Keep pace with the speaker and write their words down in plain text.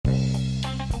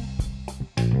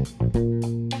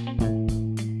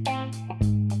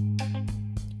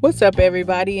What's up,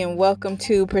 everybody, and welcome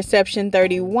to Perception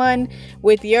 31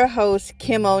 with your hosts,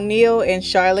 Kim O'Neill and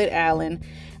Charlotte Allen.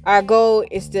 Our goal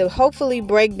is to hopefully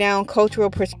break down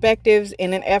cultural perspectives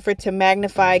in an effort to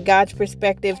magnify God's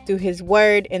perspective through His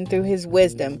Word and through His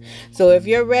wisdom. So if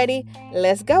you're ready,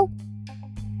 let's go.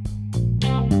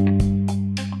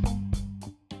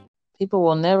 People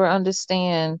will never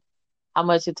understand how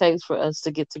much it takes for us to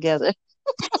get together.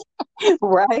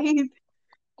 Right?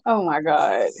 Oh my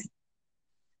God.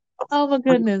 Oh my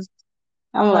goodness.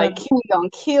 I'm like, Kim gonna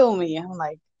kill me. I'm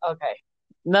like, okay.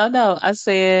 No. I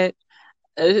said,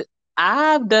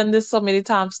 I've done this so many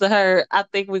times to her. I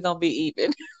think we're going to be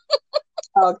even.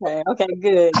 Okay,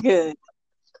 good.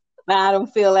 Now I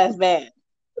don't feel as bad.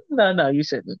 No, you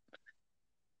shouldn't.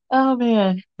 Oh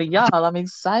man. But y'all, I'm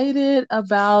excited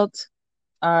about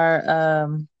our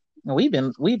we've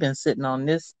been sitting on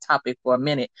this topic for a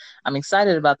minute. I'm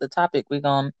excited about the topic we're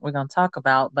gonna talk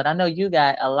about, but I know you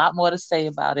got a lot more to say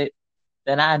about it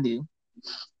than I do.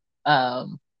 So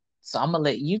I'm gonna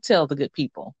let you tell the good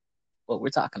people what we're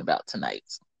talking about tonight.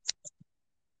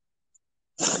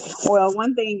 Well,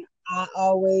 one thing I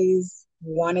always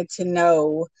wanted to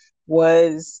know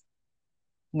was,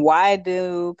 why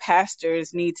do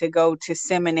pastors need to go to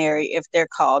seminary if they're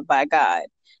called by God?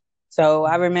 So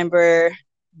I remember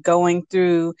going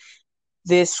through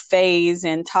this phase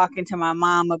and talking to my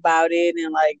mom about it,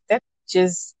 and like, that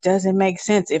just doesn't make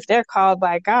sense. If they're called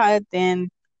by God, then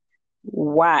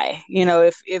why?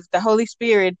 If the Holy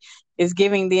Spirit is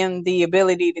giving them the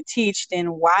ability to teach, then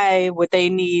why would they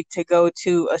need to go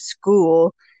to a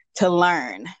school to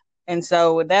learn? And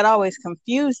so that always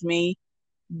confused me,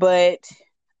 but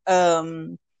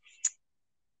um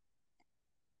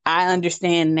I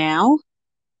understand now.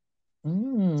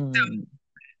 Mm.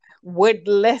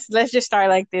 Let's just start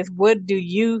like this. What do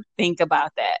you think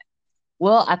about that?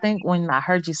 Well, I think when I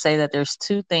heard you say that there's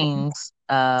two things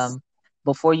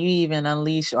before you even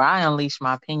unleash or I unleash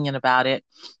my opinion about it,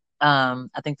 I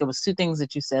think there was two things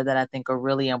that you said that I think are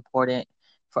really important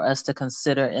for us to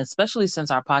consider, especially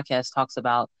since our podcast talks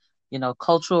about,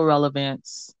 cultural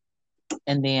relevance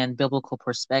and then biblical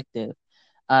perspective.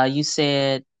 You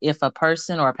said if a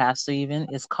person or a pastor even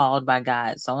is called by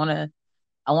God. So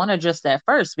I want to address that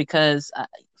first because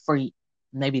for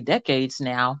maybe decades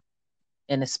now,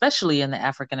 and especially in the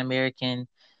African American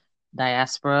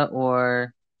diaspora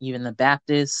or even the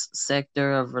Baptist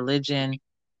sector of religion,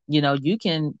 you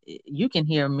can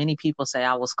hear many people say,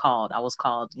 I was called,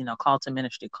 called to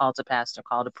ministry, called to pastor,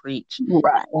 called to preach.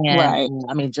 Right, And right.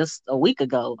 I mean, just a week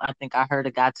ago, I think I heard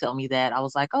a guy tell me that. I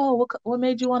was like, oh, what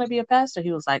made you want to be a pastor?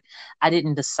 He was like, I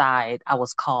didn't decide, I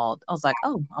was called. I was like,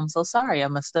 oh, I'm so sorry. I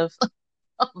must have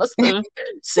I must have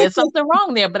said something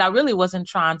wrong there, but I really wasn't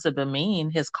trying to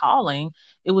demean his calling.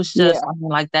 It was Yeah, just, I mean,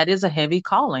 like, that is a heavy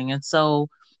calling. And so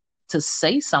to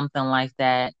say something like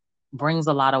that brings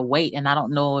a lot of weight. And I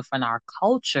don't know if in our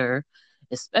culture,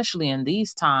 especially in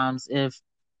these times, if,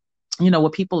 where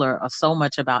people are so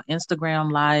much about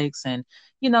Instagram likes and,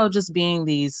 just being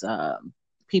these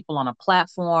people on a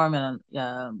platform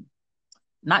and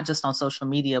not just on social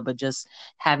media, but just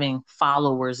having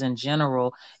followers in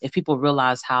general, if people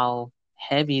realize how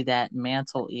heavy that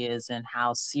mantle is and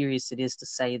how serious it is to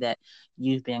say that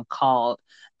you've been called.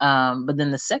 But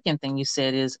then the second thing you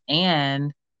said is,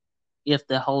 and if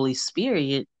the Holy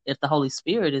Spirit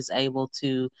is able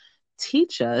to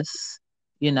teach us,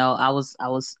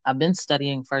 I've been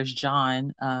studying First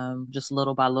John, just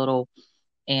little by little,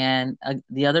 and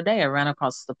the other day I ran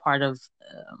across the part of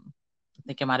I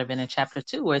think it might have been in chapter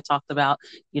 2 where it talked about,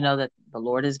 that the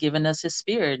Lord has given us his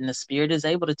spirit and the spirit is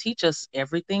able to teach us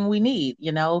everything we need,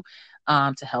 to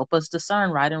help us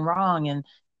discern right and wrong.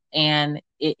 And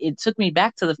it took me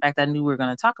back to the fact I knew we were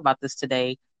going to talk about this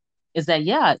today, is that,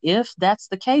 yeah, if that's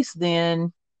the case,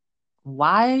 then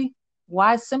why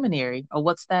seminary, or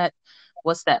what's that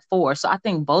for? So I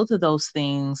think both of those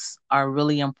things are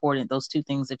really important, those two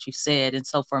things that you said. And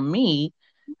so for me,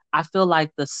 I feel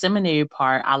like the seminary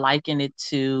part, I liken it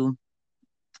to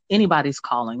anybody's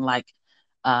calling. Like,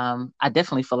 I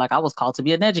definitely feel like I was called to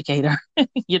be an educator. I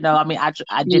mean, I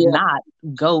did yeah, not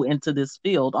go into this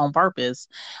field on purpose.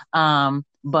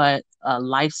 But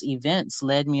life's events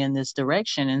led me in this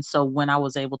direction. And so when I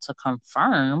was able to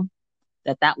confirm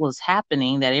that was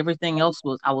happening, that everything else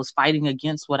I was fighting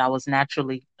against what I was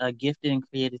naturally gifted and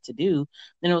created to do,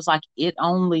 then it was like, it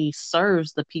only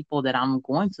serves the people that I'm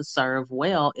going to serve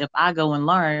well if I go and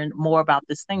learn more about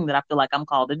this thing that I feel like I'm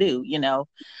called to do.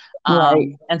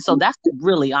 right. And so that's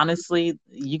really, honestly,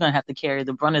 you're going to have to carry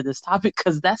the brunt of this topic,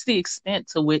 because that's the extent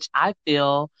to which I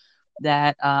feel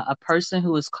that a person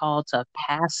who is called to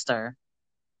pastor,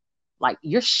 like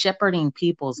you're shepherding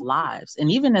people's lives.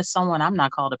 And even as someone, I'm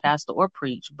not called to pastor or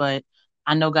preach, but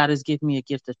I know God has given me a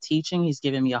gift of teaching. He's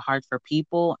given me a heart for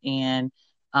people, and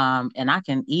I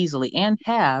can easily and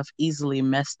have easily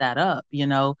messed that up, you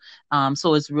know.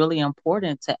 So it's really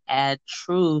important to add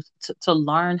truth to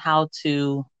learn how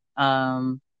to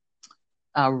um,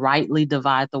 rightly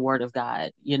divide the word of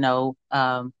God. You know,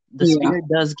 the Yeah. Spirit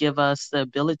does give us the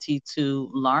ability to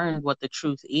learn what the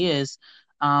truth is,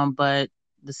 but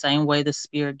the same way the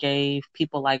Spirit gave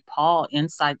people like Paul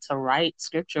insight to write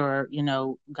scripture, or, you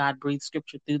know, God breathed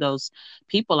scripture through those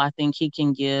people, I think He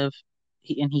can give.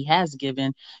 And he has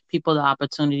given people the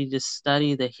opportunity to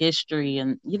study the history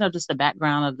and, you know, just the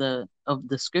background of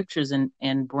the scriptures,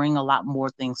 and bring a lot more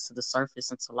things to the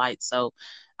surface and to light. So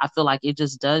I feel like it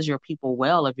just does your people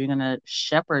well if you're going to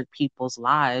shepherd people's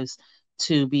lives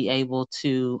to be able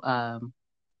to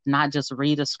not just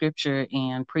read a scripture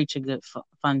and preach a good,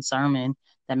 fun sermon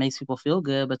that makes people feel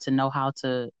good, but to know how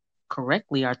to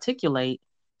correctly articulate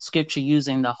scripture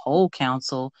using the whole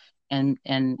counsel and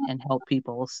help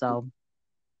people. So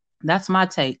that's my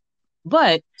take.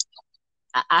 But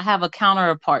I have a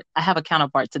counterpart. I have a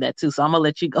counterpart to that too. So I'm gonna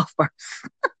let you go first.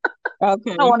 I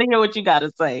Okay. want to hear what you got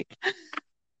to say.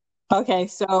 Okay.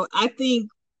 So I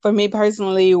think for me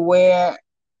personally, where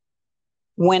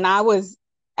when I was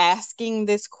asking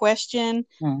this question,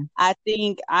 Mm, I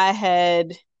think I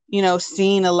had,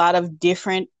 seen a lot of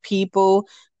different people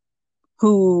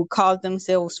who called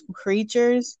themselves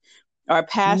preachers or mm,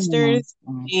 pastors.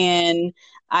 mm, And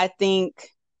I think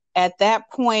at that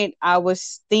point, I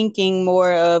was thinking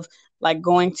more of like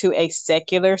going to a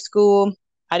secular school.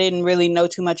 I didn't really know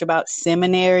too much about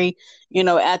seminary,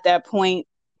 at that point.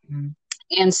 mm.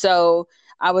 And so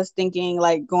I was thinking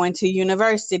like going to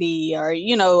university or,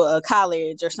 a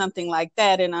college or something like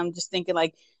that. And I'm just thinking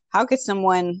like, how could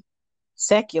someone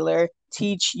secular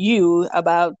teach you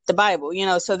about the Bible?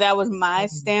 So that was my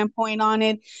standpoint on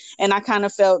it. And I kind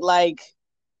of felt like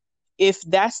if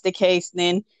that's the case,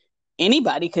 then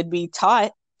anybody could be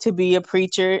taught to be a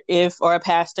preacher or a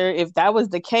pastor if that was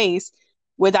the case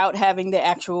without having the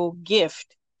actual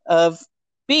gift of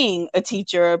being a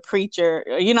teacher or a preacher,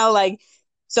 like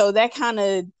so that kind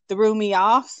of threw me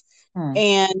off.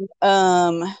 Mm.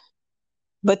 And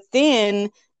but then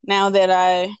now that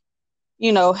I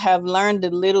have learned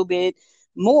a little bit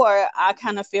more, I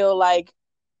kind of feel like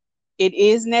it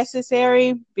is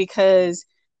necessary because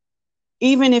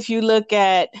even if you look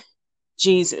at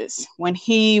Jesus, when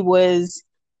he was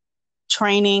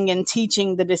training and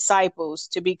teaching the disciples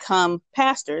to become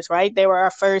pastors, right? They were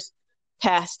our first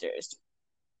pastors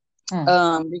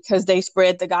Mm. because they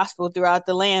spread the gospel throughout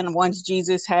the land once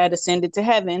Jesus had ascended to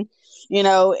heaven,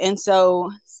 and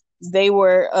so they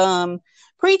were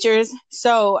preachers.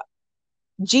 So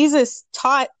Jesus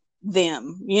taught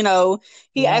them, he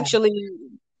Yeah. actually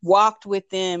walked with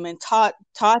them and taught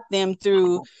them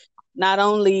through not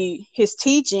only his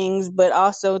teachings but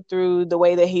also through the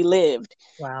way that he lived.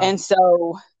 Wow. And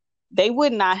so they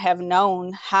would not have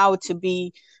known how to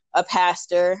be a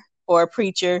pastor or a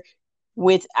preacher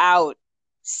without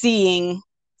seeing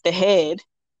the head,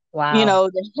 Wow.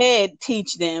 the head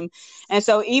teach them. And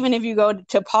so even if you go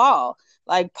to Paul,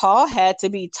 like Paul had to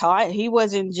be taught. He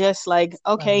wasn't just like,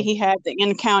 okay, Right. he had the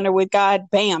encounter with God,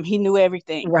 bam, he knew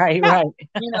everything. Right. No, Right.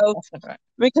 you know, Right.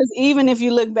 because even if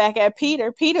you look back at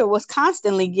Peter, Peter was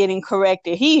constantly getting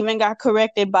corrected. He even got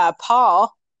corrected by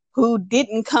Paul, who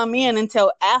didn't come in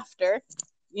until after,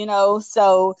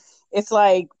 so it's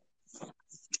like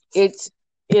it's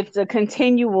it's a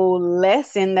continual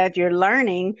lesson that you're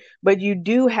learning, but you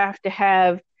do have to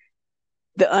have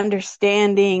the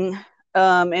understanding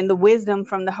and the wisdom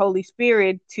from the Holy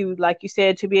Spirit to, like you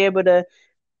said, to be able to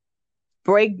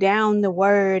break down the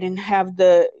word and have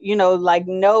the, like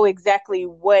know exactly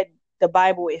what the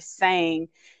Bible is saying,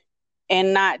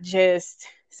 and not just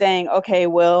saying, okay,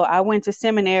 well, I went to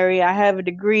seminary, I have a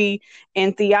degree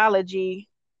in theology,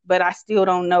 but I still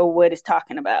don't know what it's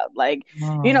talking about. Like,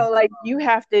 Mm. like you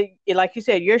have to, like you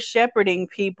said, you're shepherding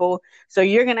people. So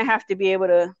you're going to have to be able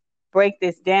to break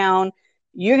this down.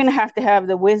 You're going to have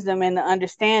the wisdom and the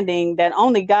understanding that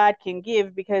only God can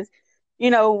give. Because,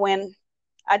 when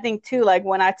I think too, like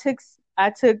when I took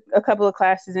a couple of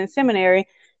classes in seminary,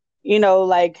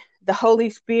 like the Holy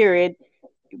Spirit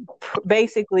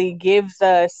basically gives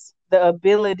us the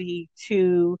ability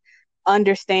to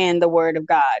understand the word of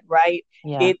God, right?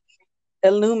 Yeah. It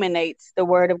illuminates the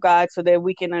word of God so that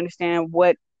we can understand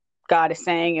what God is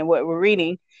saying and what we're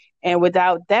reading. And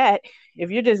without that,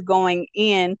 if you're just going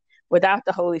in without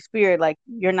the Holy Spirit, like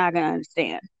you're not going to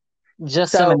understand.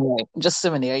 Just So seminary. Just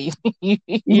seminary.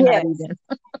 You're not yes, even,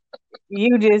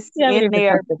 you just you haven't in even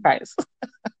there. accepted Christ.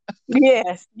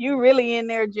 Yes, you really in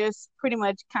there just pretty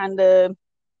much kind of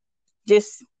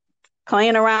just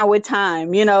playing around with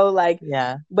time, like,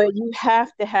 Yeah. but you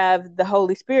have to have the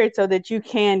Holy Spirit so that you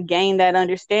can gain that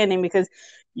understanding, because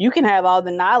you can have all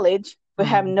the knowledge but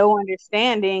have Mm, no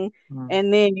understanding, mm,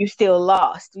 and then you still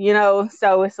lost.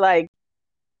 So it's like,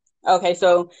 okay,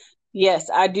 so yes,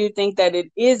 I do think that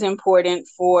it is important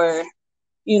for,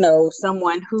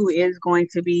 someone who is going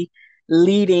to be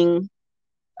leading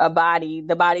the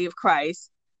body of Christ,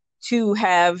 to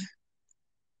have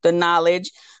the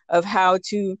knowledge of how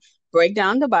to break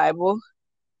down the Bible,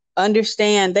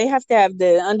 understand. They have to have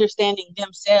the understanding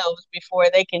themselves before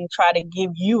they can try to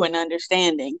give you an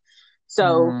understanding.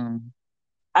 So mm,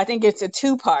 I think it's a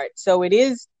two part. So it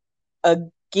is a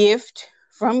gift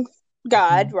from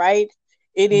God, mhm, right?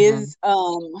 It mhm, is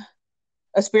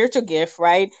a spiritual gift,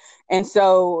 right? And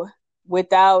so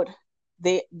without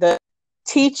the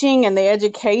teaching and the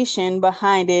education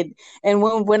behind it, and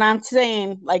when I'm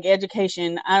saying like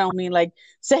education, I don't mean like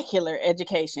secular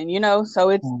education. So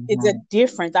it's a mhm.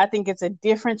 difference. I think it's a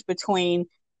difference between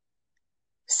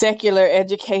secular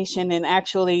education and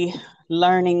actually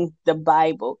learning the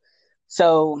Bible.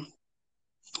 So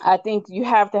I think you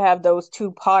have to have those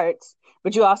two parts,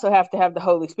 but you also have to have the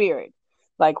Holy Spirit.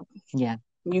 Like, Yeah.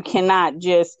 you cannot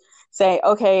just say,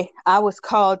 okay, I was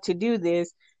called to do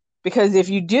this. Because if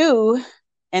you do,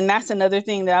 and that's another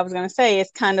thing that I was going to say,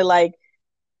 it's kind of like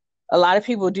a lot of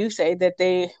people do say that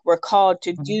they were called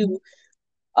to Mhm, do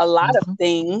a lot of mhm,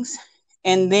 things.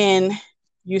 And then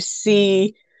you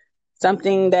see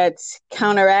something that's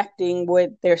counteracting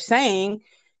what they're saying.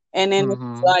 And then it's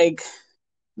mhm, like,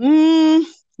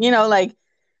 like,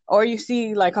 or you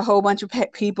see like a whole bunch of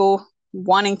people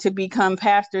wanting to become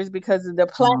pastors because of the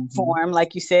mhm. platform,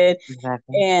 like you said,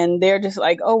 Exactly. and they're just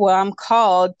like, oh, well, I'm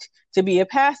called to be a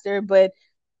pastor, but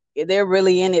they're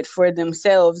really in it for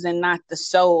themselves and not the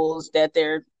souls that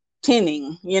they're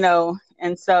tending.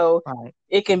 And so Right.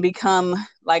 it can become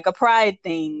like a pride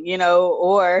thing,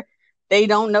 or they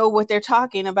don't know what they're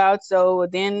talking about. So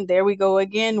then there we go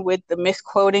again with the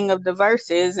misquoting of the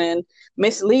verses and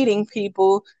misleading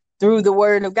people through the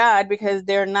word of God, because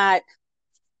they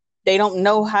don't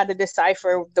know how to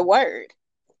decipher the word.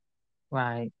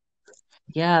 Right.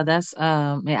 Yeah, that's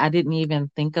man, I didn't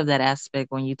even think of that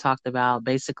aspect when you talked about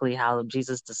basically how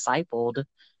Jesus discipled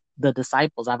the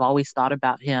disciples. I've always thought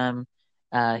about him,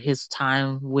 his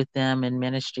time with them in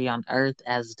ministry on earth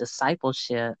as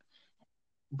discipleship,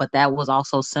 but that was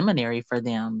also seminary for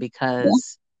them Yeah.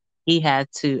 because he had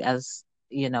to, as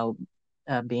you know,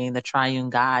 being the triune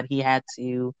God, he had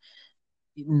to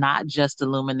not just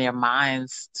illumine their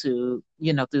minds to,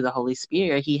 through the Holy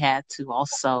Spirit, he had to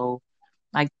also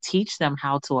like teach them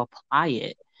how to apply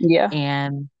it. Yeah.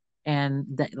 And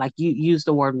that, like you use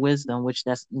the word wisdom, which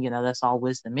that's all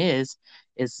wisdom is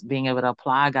being able to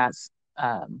apply God's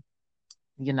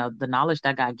the knowledge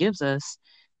that God gives us,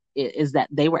 is that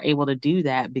they were able to do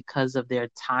that because of their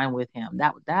time with him.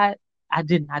 That I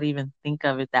did not even think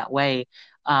of it that way.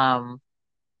 Um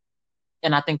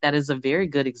and I think that is a very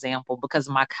good example because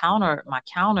my counter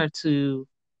to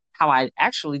how I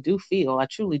actually do feel, I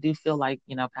truly do feel like,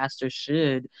 pastors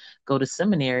should go to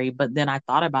seminary. But then I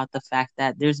thought about the fact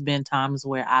that there's been times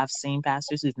where I've seen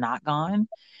pastors who've not gone.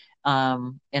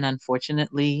 And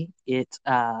unfortunately it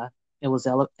was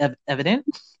evident.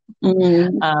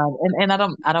 Mm, And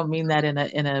I don't mean that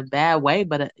in a bad way,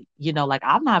 but like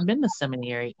I've not been to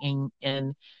seminary,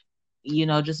 and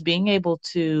just being able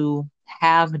to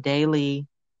have daily,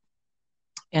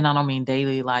 and I don't mean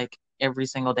daily like every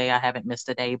single day, I haven't missed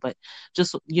a day, but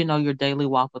just, your daily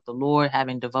walk with the Lord,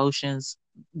 having devotions.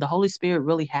 The Holy Spirit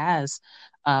really has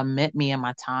met me in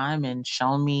my time and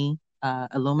shown me,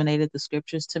 illuminated the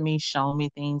scriptures to me, shown me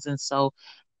things. And so,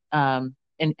 and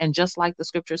just like the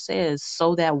scripture says,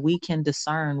 so that we can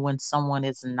discern when someone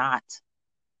is not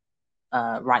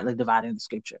rightly dividing the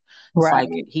scripture. It's like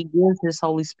right. he gives his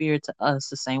Holy Spirit to us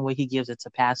the same way he gives it to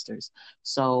pastors.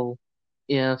 So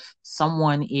if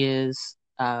someone is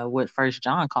what First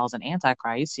John calls an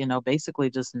antichrist, basically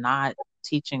just not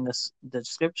teaching the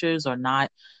scriptures, or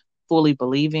not fully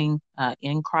believing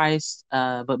in Christ,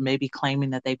 but maybe claiming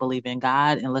that they believe in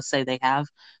God, and let's say they have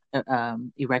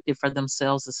erected for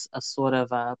themselves a sort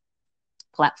of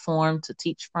platform to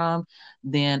teach from,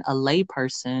 then a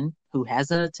layperson who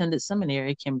hasn't attended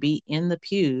seminary can be in the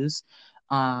pews,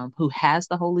 who has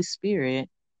the Holy Spirit,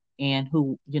 and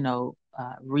who,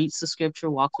 reads the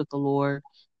scripture, walks with the Lord,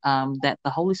 that the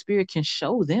Holy Spirit can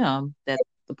show them that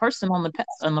the person on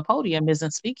on the podium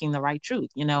isn't speaking the right truth,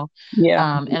 you know.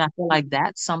 Yeah. And I feel like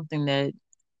that's something that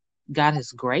God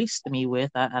has graced me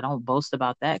with. I don't boast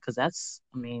about that because that's,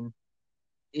 I mean,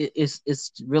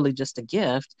 it's really just a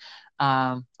gift,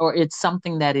 or it's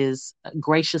something that is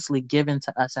graciously given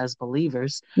to us as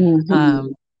believers.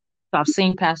 Hmm. So I've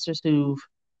seen pastors who've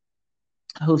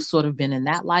sort of been in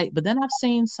that light, but then I've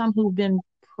seen some who've been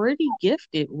pretty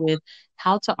gifted with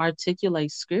how to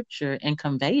articulate scripture and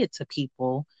convey it to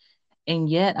people. And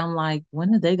yet I'm like,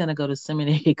 when are they going to go to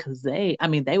seminary? Because I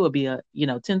mean, they would be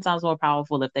 10 times more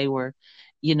powerful if they were,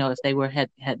 if they were had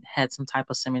some type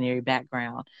of seminary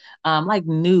background, like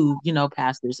new,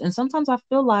 pastors. And sometimes I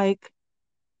feel like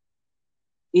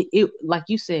like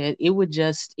you said, it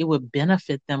would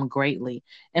benefit them greatly.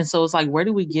 And so it's like, where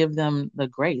do we give them the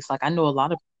grace? Like, I know a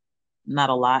lot of, not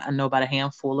a lot, I know about a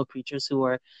handful of preachers who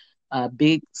are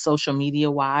big social media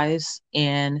wise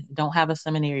and don't have a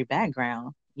seminary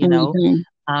background, Hmm.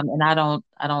 and I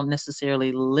don't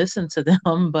necessarily listen to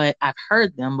them, but I've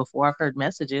heard them before. I've heard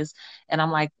messages, and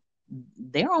I'm like,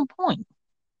 they're on point,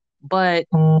 but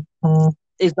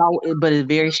but it's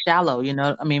very shallow.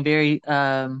 I mean, very.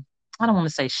 I don't want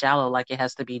to say shallow, like it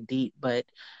has to be deep, but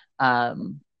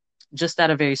um, just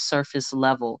at a very surface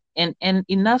level, and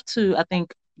enough to, I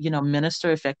think,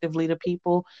 minister effectively to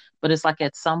people. But it's like,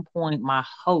 at some point, my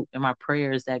hope and my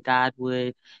prayer is that God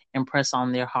would impress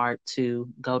on their heart to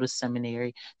go to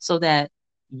seminary so that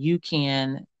you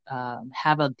can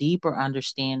have a deeper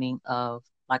understanding of,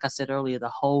 like I said earlier, the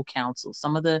whole counsel.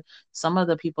 Some of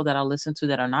the people that I listen to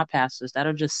that are not pastors, that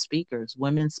are just speakers,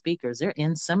 women speakers, they're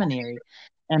in seminary,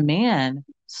 and man,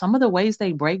 some of the ways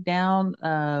they break down,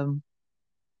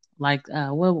 like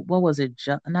what was it?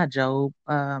 Not Job.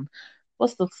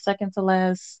 What's the second to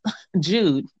last?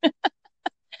 Jude.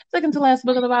 Second to last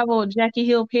book of the Bible. Jackie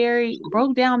Hill Perry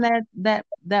broke down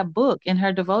that book in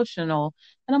her devotional,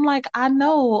 and I'm like, I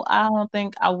know I don't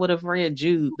think I would have read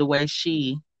Jude the way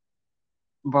she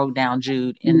broke down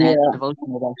Jude in that Yeah.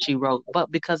 devotional that she wrote,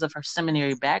 but because of her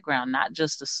seminary background, not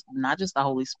just the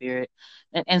Holy Spirit,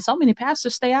 and so many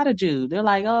pastors stay out of Jude. They're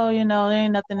like, oh, there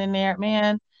ain't nothing in there,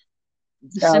 man.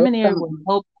 The So it's seminary will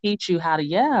help teach you how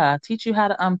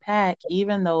to unpack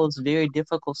even those very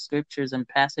difficult scriptures and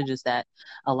passages that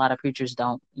a lot of preachers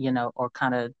don't, or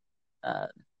kind of uh,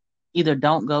 either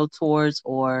don't go towards,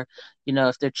 or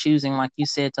if they're choosing, like you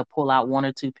said, to pull out one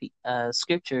or two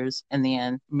scriptures and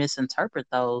then misinterpret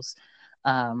those.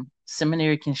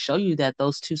 Seminary can show you that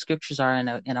those two scriptures are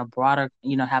in a broader,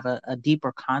 have a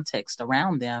deeper context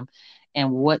around them,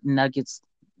 and what nuggets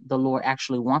the Lord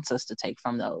actually wants us to take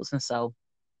from those. And so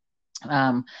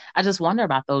um, I just wonder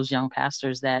about those young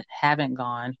pastors that haven't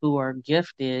gone, who are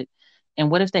gifted, and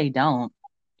what if they don't?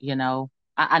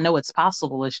 I know it's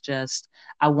possible. It's just,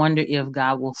 I wonder if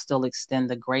God will still extend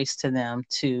the grace to them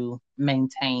to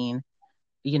maintain,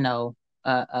 you know,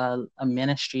 a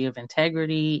ministry of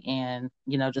integrity, and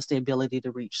just the ability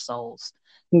to reach souls.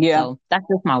 yeah. So that's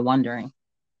just my wondering.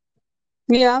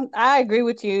 Yeah, I agree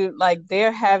with you. Like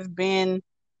there have been,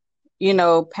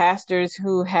 pastors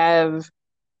who have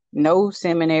no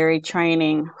seminary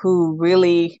training who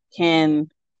really can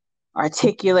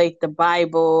articulate the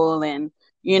Bible and,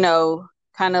 you know,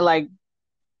 kind of like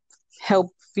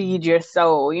help feed your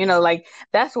soul. Like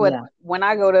that's what, Yeah. when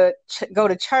I go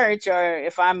to church, or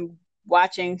if I'm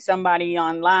watching somebody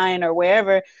online or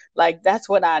wherever, like that's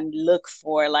what I look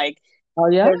for. Like Oh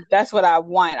yeah. that's what I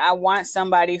want. I want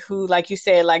somebody who, like you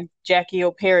said, like Jackie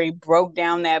O'Perry broke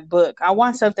down that book. I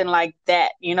want something like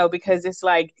that, because it's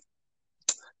like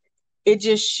it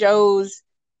just shows,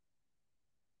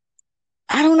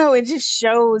 I don't know, it just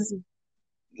shows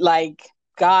like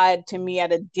God to me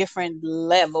at a different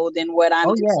level than what I'm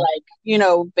Oh just yeah.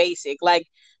 like, basic. Like,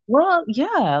 Well,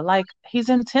 yeah, like he's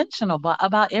intentional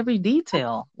about every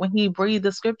detail when he breathed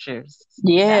the scriptures.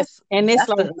 yes. That's And it's that's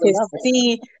like the to level.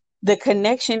 see the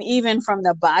connection even from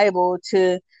the Bible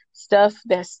to stuff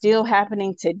that's still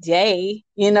happening today,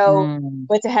 Mm,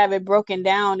 but to have it broken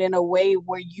down in a way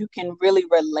where you can really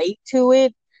relate to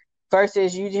it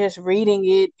versus you just reading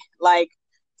it. Like,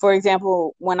 for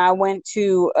example, when I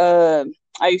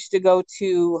used to go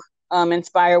to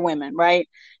Inspire Women, right?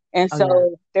 And oh yeah.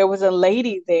 so there was a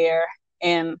lady there,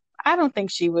 and I don't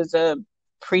think she was a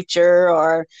preacher,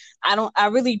 or I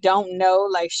really don't know.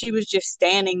 Like, she was just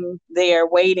standing there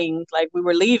waiting, like we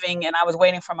were leaving and I was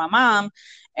waiting for my mom.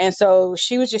 And so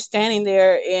she was just standing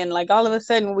there, and like all of a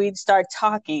sudden we'd start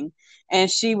talking, and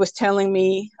she was telling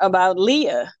me about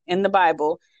Leah in the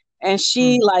Bible, and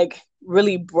she Mm, like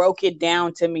really broke it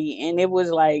down to me, and it was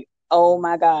like, oh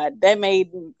my God, that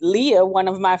made Leah one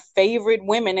of my favorite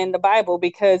women in the Bible,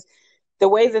 because the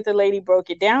way that the lady broke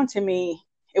it down to me,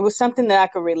 it was something that I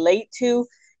could relate to,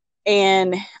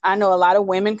 and I know a lot of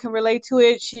women can relate to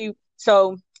it.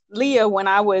 So Leah, when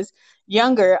I was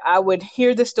younger, I would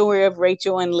hear the story of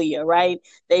Rachel and Leah, right?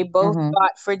 They both Mhm.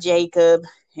 fought for Jacob,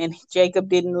 and Jacob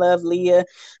didn't love Leah.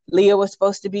 Leah was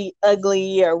supposed to be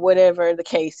ugly or whatever the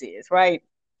case is, right?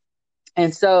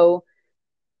 And so,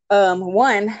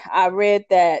 one, I read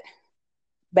that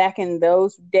back in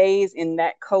those days in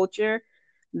that culture,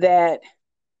 that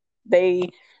they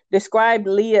described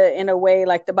Leah in a way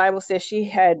like the Bible says she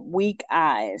had weak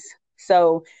eyes.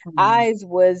 So Mhm. eyes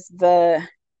was the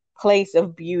place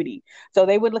of beauty. So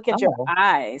they would look at your Oh.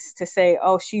 eyes to say,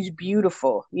 "Oh, she's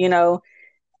beautiful," you know.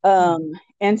 Hmm.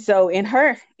 And so in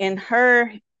her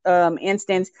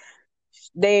instance,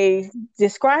 they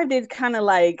described it kind of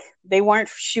like they weren't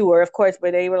sure, of course,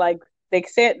 but they were like, they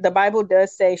said the Bible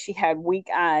does say she had weak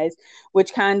eyes,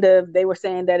 which kind of they were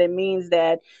saying that it means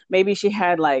that maybe she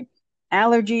had like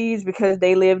allergies because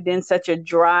they lived in such a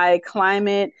dry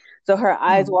climate. So her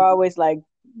eyes Hmm. were always like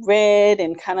red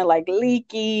and kind of like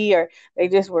leaky, or they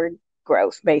just were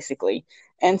gross, basically.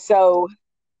 And so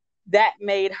that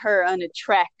made her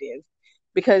unattractive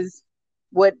because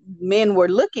what men were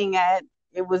looking at,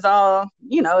 it was all,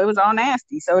 it was all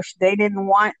nasty. So they didn't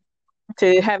want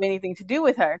to have anything to do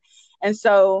with her. And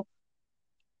so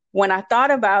when I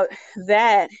thought about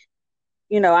that,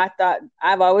 I thought,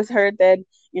 I've always heard that,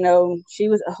 she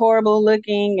was horrible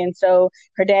looking. And so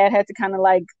her dad had to kind of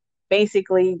like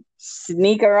basically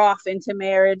sneak her off into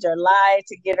marriage or lie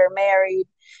to get her married.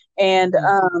 And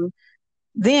Hmm.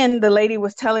 then the lady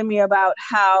was telling me about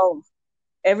how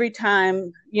every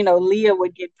time, Leah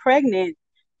would get pregnant,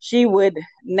 she would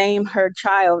name her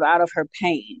child out of her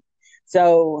pain.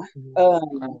 So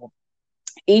Oh.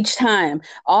 each time,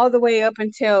 all the way up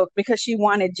until, because she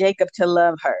wanted Jacob to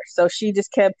love her, so she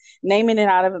just kept naming it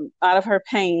out of her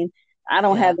pain. I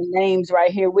don't Yeah. have the names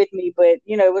right here with me, but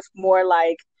it was more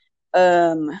like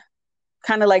um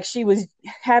kind of like she was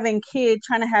having kids,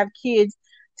 trying to have kids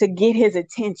to get his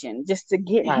attention, just to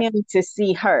get Right. him to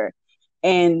see her.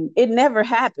 And it never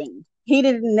happened. He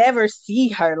didn't never see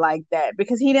her like that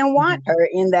because he didn't want Hmm. her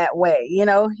in that way. He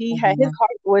had, his Hmm.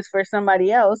 heart was for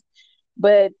somebody else.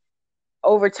 But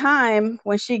over time,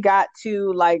 when she got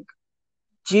to like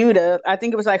Judah, I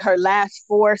think it was like her last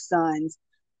four sons,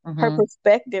 her Hmm.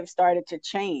 perspective started to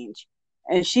change.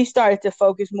 And she started to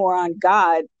focus more on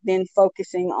God than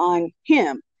focusing on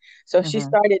him. So she Hmm.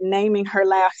 started naming her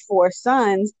last four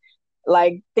sons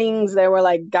like things that were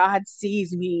like, God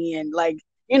sees me, and like,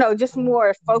 just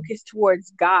more focused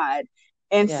towards God.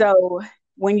 And Yeah. so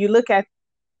when you look at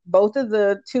both of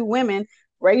the two women,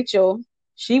 Rachel,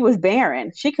 she was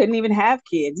barren. She couldn't even have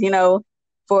kids,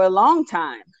 for a long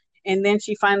time. And then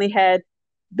she finally had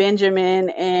Benjamin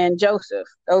and Joseph.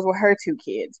 Those were her two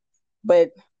kids. But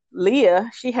Leah,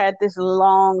 she had this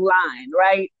long line,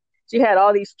 right? She had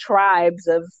all these tribes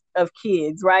of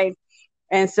kids, right?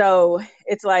 And so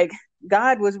it's like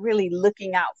God was really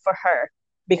looking out for her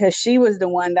because she was the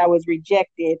one that was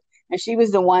rejected, and she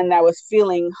was the one that was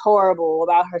feeling horrible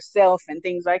about herself and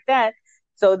things like that.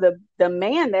 So the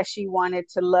man that she wanted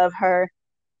to love her,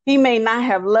 he may not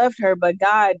have loved her, but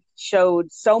God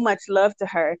showed so much love to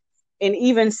her. And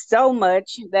even so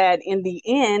much that in the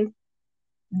end,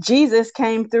 Jesus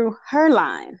came through her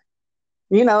line,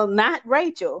 not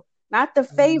Rachel, not the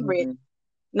favorite, Hmm.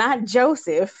 not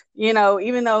Joseph,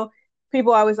 even though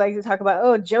people always like to talk about,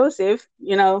 oh, Joseph,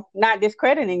 not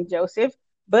discrediting Joseph,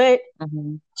 but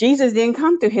Hmm. Jesus didn't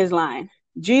come through his line.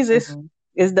 Jesus Hmm.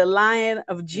 is the Lion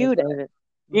of With Judah,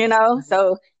 David. Hmm.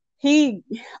 so he,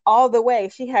 all the way,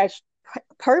 she has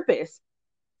purpose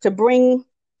to bring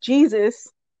Jesus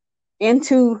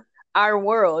into our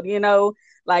world,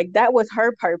 like that was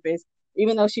her purpose,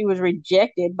 even though she was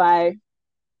rejected by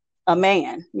a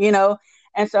man,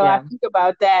 And so I Yeah. think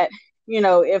about that,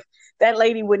 if that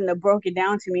lady wouldn't have broken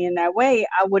down to me in that way,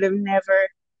 I would have never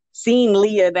seen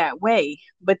Leah that way.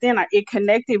 But then it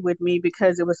connected with me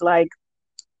because it was like,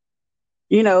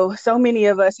 so many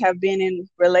of us have been in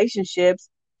relationships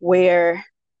where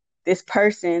this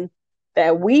person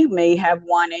that we may have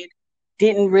wanted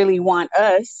didn't really want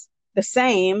us the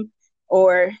same,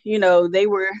 or, they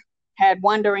had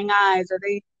wandering eyes, or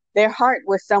their heart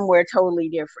was somewhere totally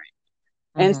different.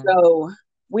 And Hmm. so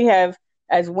we have,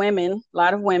 as women, a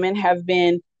lot of women have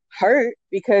been hurt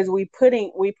because we put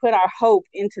our hope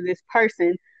into this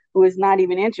person who is not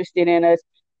even interested in us.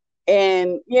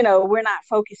 And, we're not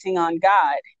focusing on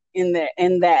God in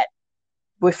that.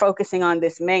 We're focusing on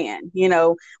this man,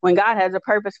 when God has a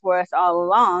purpose for us all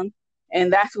along.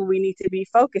 And that's what we need to be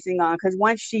focusing on. Because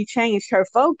once she changed her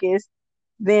focus,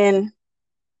 then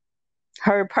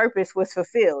her purpose was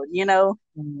fulfilled, you know?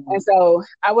 And Mhm. so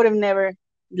I would have never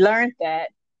learned that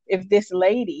if this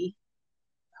lady,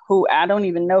 who I don't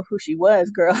even know who she was,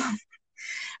 girl,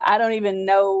 I don't even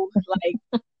know like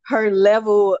her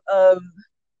level of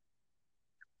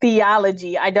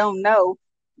theology. I don't know,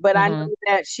 but I Mhm. know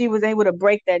that she was able to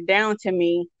break that down to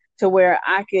me to where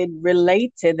I could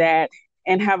relate to that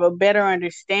and have a better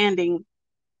understanding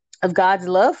of God's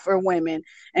love for women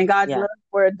and God's Yeah. love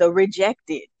for the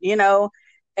rejected, you know?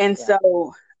 And Yeah.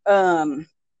 so um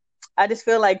I just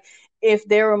feel like if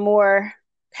there were more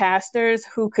pastors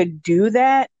who could do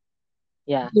that,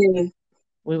 Yeah. then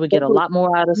We would they get a would, lot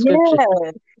more out of scripture.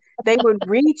 yeah, they would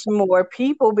reach more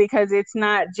people because it's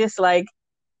not just like,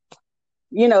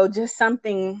 just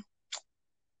something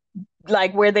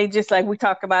like where they just like we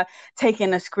talk about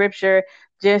taking a scripture,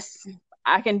 just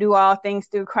I can do all things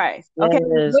through Christ. Okay,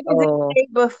 Yes. what does it Oh, say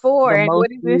before the and most what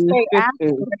does it used say scripture.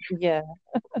 after? Yeah.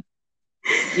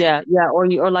 Yeah, yeah,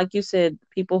 or like you said,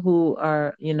 people who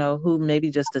are, who maybe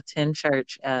just attend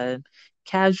church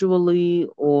casually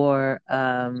or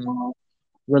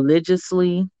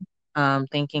religiously,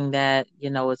 thinking that,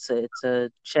 it's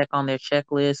a check on their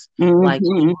checklist, like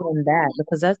Hmm. even that,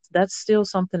 because that's still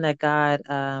something that God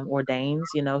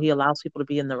ordains. He allows people to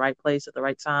be in the right place at the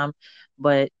right time.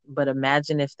 But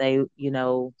imagine if they,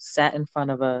 sat in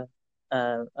front of a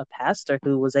pastor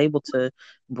who was able to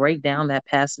break down that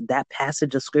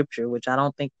passage of scripture, which I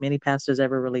don't think many pastors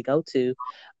ever really go to,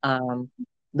 um,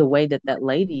 the way that that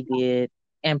lady did,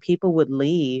 and people would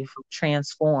leave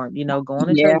transformed, going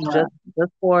to Yeah, church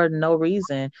just for no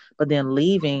reason, but then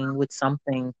leaving with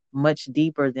something much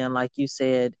deeper than, like you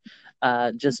said,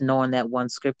 just knowing that one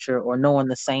scripture or knowing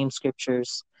the same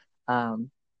scriptures, um,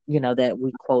 that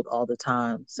we quote all the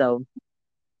time. So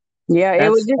yeah, it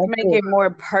would just that's make it. it more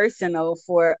personal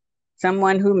for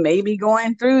someone who may be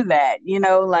going through that,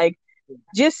 like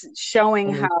just showing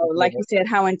We how, need to like hear you it. said,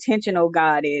 how intentional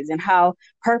God is and how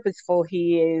purposeful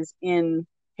He is in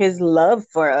His love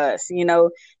for us.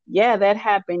 Yeah, that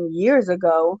happened years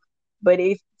ago, but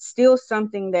it's still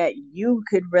something that you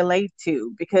could relate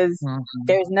to because Mhm.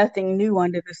 there's nothing new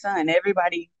under the sun.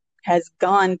 Everybody has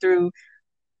gone through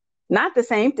not the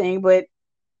same thing, but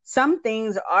some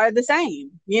things are the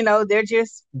same. They're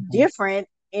just Mhm. different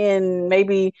in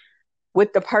maybe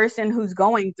with the person who's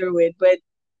going through it, but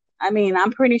I mean,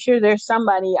 I'm pretty sure there's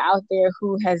somebody out there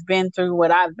who has been through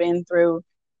what I've been through,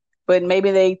 but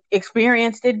maybe they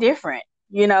experienced it different,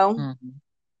 Mhm.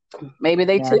 maybe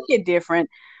they Yeah. took it different.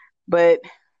 But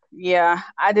yeah,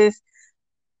 I Well,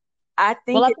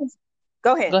 think I it, think,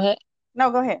 go ahead. go ahead.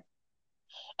 No, go ahead.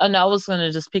 Oh, no, I was going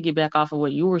to just piggyback off of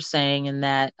what you were saying, in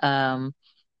that,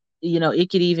 it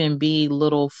could even be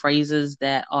little phrases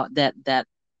that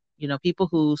people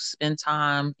who spend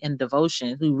time in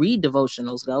devotion, who read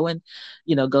devotionals,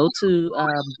 go to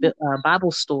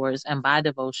Bible stores and buy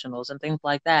devotionals and things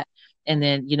like that, and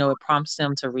then it prompts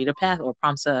them to read a path, or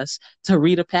prompts us to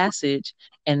read a passage,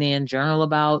 and then journal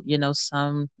about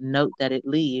some note that it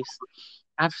leaves.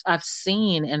 I've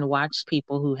seen and watched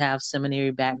people who have seminary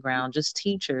background, just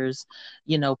teachers,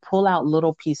 pull out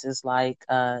little pieces like,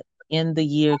 in the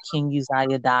year King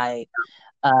Uzziah died,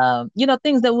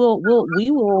 things that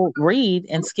we will read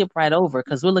and skip right over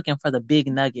because we're looking for the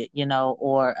big nugget,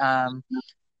 or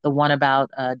the one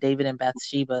about David and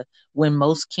Bathsheba, when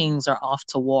most kings are off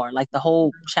to war. Like the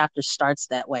whole chapter starts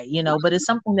that way, but it's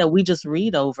something that we just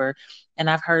read over.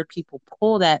 And I've heard people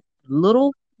pull that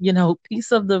little,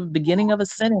 piece of the beginning of a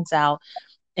sentence out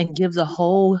and give the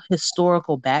whole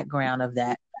historical background of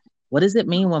that. What does it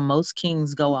mean when most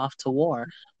kings go off to war?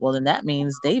 Well, then that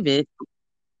means David,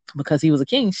 because he was a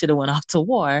king, should have went off to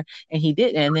war, and he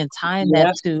didn't. And then tying that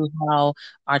Yep. to how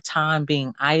our time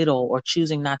being idle or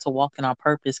choosing not to walk in our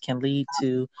purpose can lead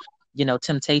to,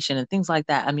 temptation and things like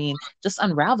that. I mean, just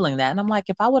unraveling that. And I'm like,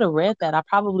 if I would have read that, I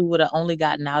probably would have only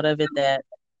gotten out of it that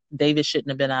David shouldn't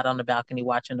have been out on the balcony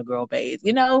watching the girl bathe.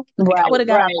 Like I Right, would have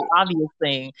got out the right. obvious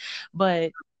thing.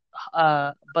 But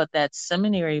but that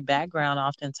seminary background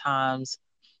oftentimes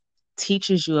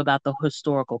teaches you about the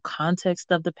historical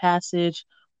context of the passage,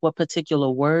 what particular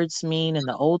words mean in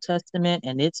the Old Testament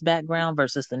and its background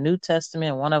versus the New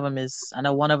Testament. I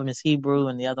know one of them is Hebrew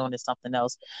and the other one is something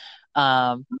else.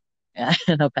 Um, I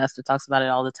know Pastor talks about it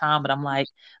all the time, but I'm like,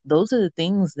 those are the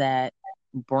things that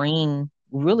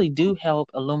really do help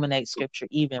illuminate scripture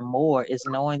even more, is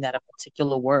knowing that a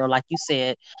particular word, like you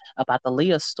said about the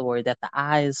Leah story, that the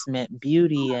eyes meant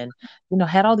beauty and,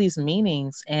 had all these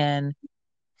meanings, and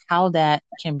how that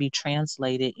can be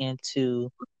translated into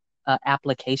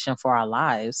application for our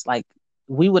lives. Like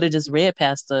we would have just read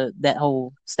past that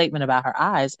whole statement about her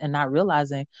eyes and not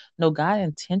realizing, no, God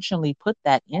intentionally put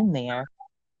that in there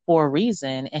for a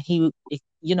reason. And he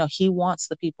wants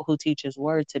the people who teach his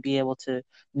word to be able to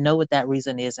know what that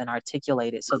reason is and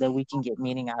articulate it so that we can get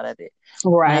meaning out of it.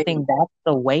 And I Right. think that's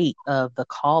the weight of the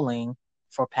calling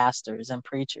for pastors and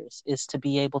preachers, is to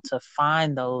be able to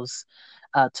find those,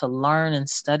 to learn and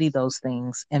study those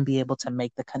things and be able to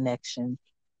make the connection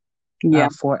Yeah.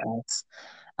 for us.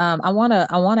 I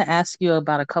wanna ask you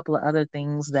about a couple of other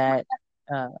things that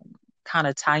uh, kind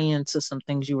of tie into some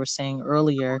things you were saying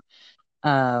earlier.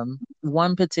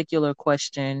 One particular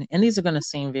question, and these are going to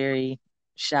seem very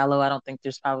shallow. I don't think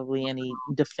there's probably any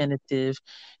definitive,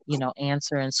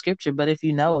 answer in scripture. But if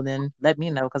you know, then let me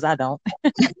know because I don't.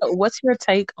 What's your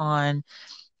take on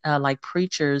like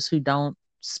preachers who don't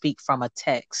speak from a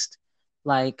text,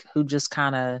 like who just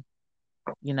kind of,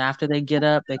 after they get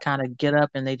up, they kind of get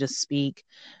up and they just speak,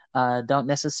 don't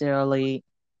necessarily,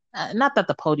 not that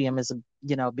the podium is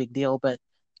a, big deal, but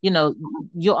you know,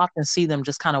 you'll often see them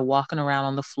just kind of walking around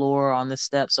on the floor, on the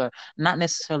steps, or not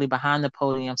necessarily behind the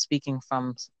podium speaking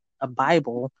from a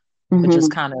Bible, but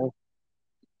just Hmm. kind of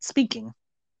speaking.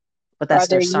 But Are that's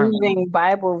their they sermon. using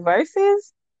Bible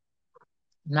verses?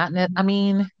 I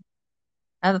mean,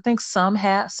 I think some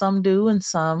do, and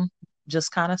some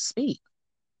just kind of speak.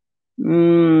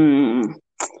 Mm,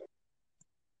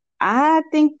 I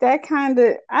think that kind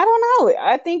of, I don't know.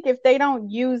 I think if they don't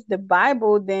use the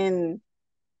Bible, then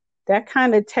that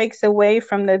kind of takes away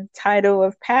from the title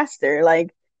of pastor.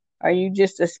 Like, are you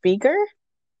just a speaker?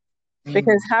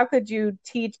 Because Mm, how could you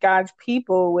teach God's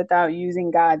people without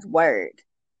using God's word?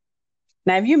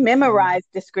 Now, if you mm, memorize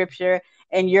the scripture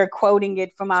and you're quoting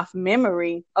it from off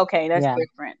memory, okay, that's yeah,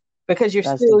 different because you're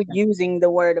that's still different. using the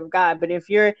word of God. But if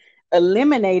you're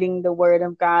eliminating the word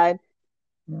of God,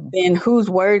 Mm, then whose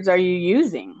words are you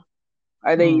using?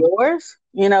 Are they mm. yours?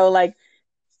 Like,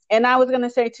 and I was going to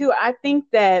say too, I think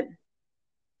that,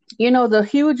 a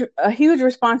huge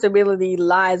responsibility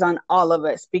lies on all of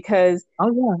us because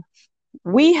Oh yeah.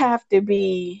 we have to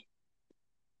be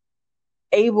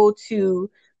able to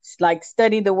like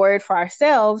study the word for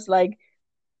ourselves, like,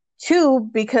 two,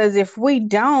 because if we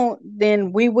don't,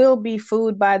 then we will be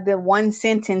fooled by the one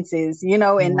sentences, and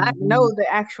not Hmm. know the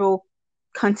actual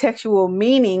contextual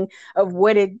meaning of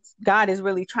what it God is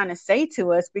really trying to say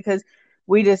to us, because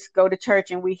we just go to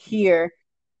church and we hear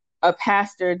a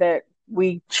pastor that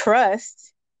we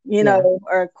trust, Yeah.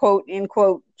 or quote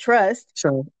unquote trust,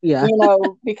 True. Yeah.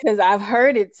 because I've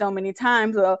heard it so many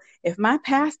times. Well, if my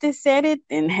pastor said it,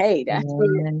 then hey, that's what,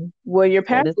 Man, well, your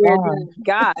that is pastor is hard. not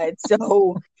God.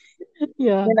 So,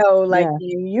 Yeah. like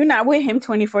Yeah. you're not with him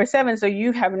 24/7, so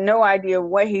you have no idea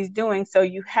what he's doing. So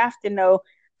you have to know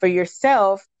for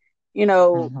yourself, you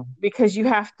know, Hmm. because you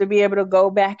have to be able to go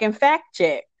back and fact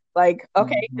check. Like,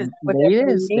 okay, is Hmm. that what There that it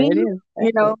really is. There it mean? is.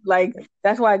 That's it. Like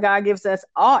that's why God gives us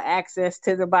all access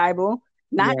to the Bible,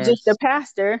 not just the Yes.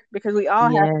 pastor, because we all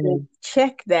have to Yes.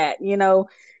 check that,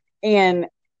 and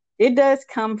it does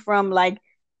come from like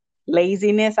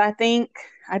laziness. I think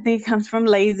it comes from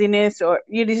laziness, or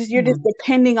you're just Mm.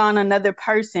 depending on another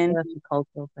person, That's a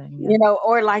cultural thing. Yeah.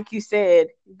 or like you said,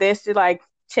 this is like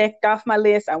checked off my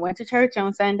list. I went to church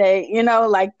on Sunday,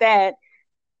 like that.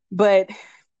 But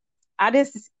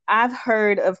I've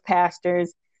heard of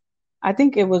pastors. I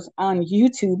think it was on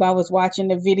YouTube. I was watching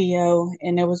the video,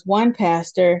 and there was one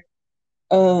pastor.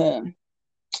 uh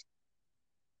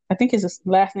I think his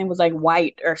last name was like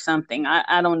White or something.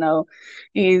 I don't know.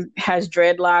 He has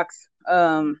dreadlocks.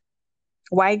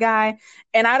 White guy.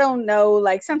 And I don't know,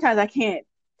 like sometimes I can't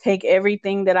take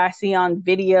everything that I see on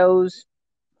videos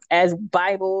as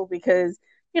Bible, because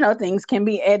things can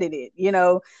be edited,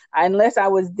 unless I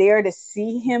was there to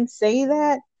see him say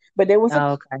that. But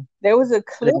Oh, okay. there was a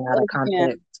Could have clip been out of of him.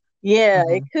 context. Yeah,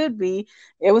 Hmm. it could be.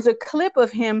 It was a clip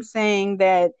of him saying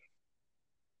that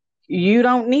you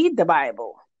don't need the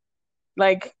Bible.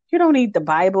 Like, you don't need the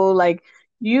Bible. Like,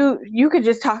 you could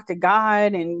just talk to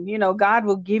God, and God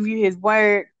will give you his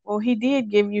word. Well, he did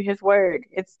give you his word.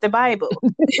 It's the Bible.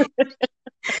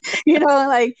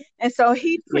 Like, and so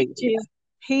he Yeah. Yeah.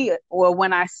 preaches. Well,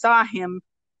 when I saw him,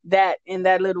 that in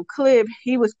that little clip,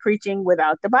 he was preaching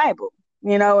without the Bible.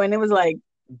 And it was like,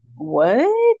 what?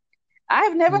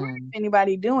 I've never heard of Mm.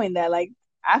 anybody doing that. Like,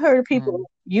 I've heard of Mm. people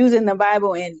using the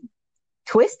Bible and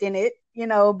twisting it,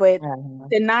 but Uh-huh.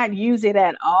 to not use it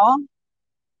at all,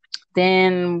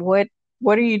 then what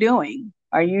are you doing?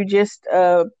 Are you just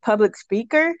a public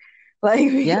speaker?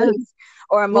 Like, Yeah. because,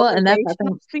 or a Well, and that's, I motivational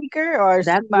think speaker, or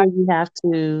that's where somebody. you have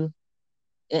to,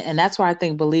 and that's why I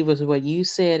think believers, what you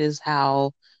said is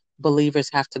how believers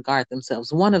have to guard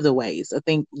themselves. One of the ways, I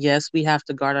think, yes, we have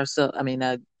to guard ourselves. I mean,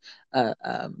 uh,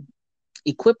 um,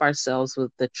 equip ourselves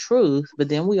with the truth, but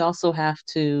then we also have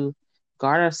to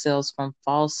guard ourselves from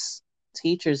false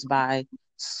teachers by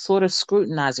sort of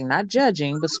scrutinizing, not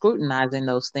judging, but scrutinizing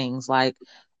those things. Like,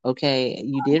 okay,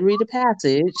 you did read a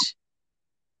passage,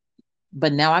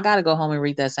 but now I got to go home and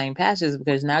read that same passage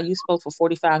because now you spoke for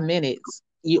 45 minutes.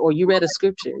 Or you read a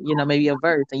scripture, maybe a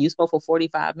verse, and you spoke for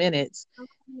 45 minutes,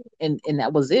 and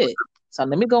that was it. So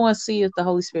let me go and see if the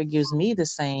Holy Spirit gives me the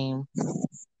same,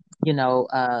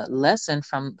 lesson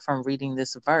from reading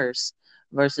this verse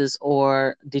versus,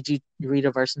 or did you read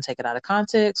a verse and take it out of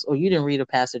context, or you didn't read a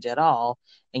passage at all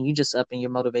and you just up in your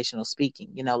motivational speaking.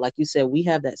 Like you said, we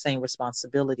have that same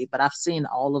responsibility, but I've seen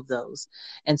all of those.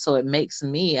 And so it makes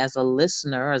me as a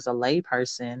listener, as a lay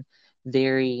person,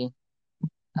 very,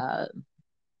 uh,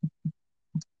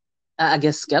 I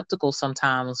guess, skeptical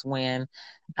sometimes when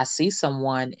I see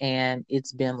someone and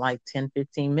it's been like 10,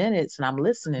 15 minutes and I'm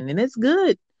listening and it's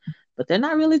good, but they're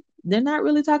not really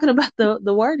talking about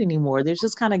the word anymore. They're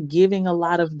just kind of giving a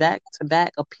lot of back to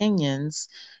back opinions,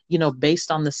 based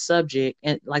on the subject,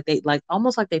 and like they like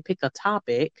almost like they pick a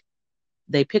topic,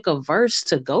 they pick a verse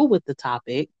to go with the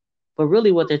topic, but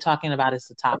really what they're talking about is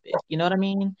the topic. You know what I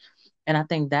mean? And I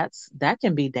think that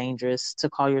can be dangerous to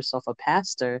call yourself a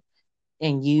pastor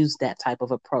and use that type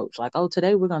of approach. Like, oh,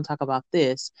 today we're going to talk about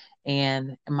this,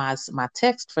 and my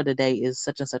text for the day is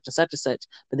such and such and such and such.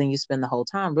 But then you spend the whole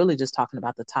time really just talking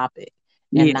about the topic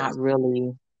and Yeah. not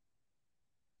really,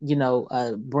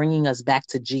 bringing us back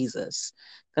to Jesus.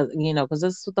 Because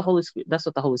that's what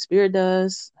the Holy Spirit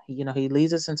does. He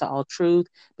leads us into all truth,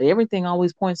 but everything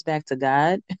always points back to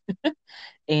God.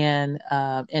 And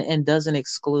doesn't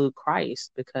exclude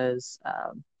Christ, because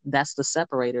that's the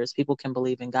separators. People can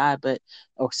believe in God,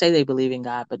 or say they believe in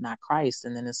God, but not Christ.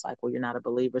 And then it's like, well, you're not a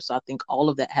believer. So I think all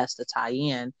of that has to tie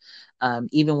in,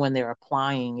 even when they're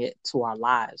applying it to our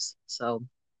lives. So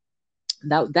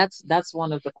that's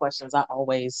one of the questions I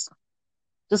always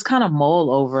just kind of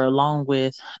mull over, along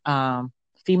with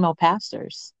female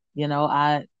pastors.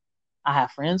 I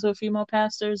have friends who are female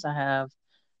pastors.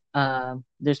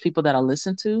 There's people that I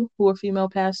listen to who are female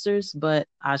pastors, but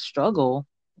I struggle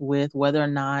with whether or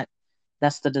not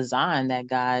that's the design that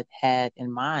God had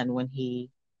in mind when He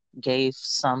gave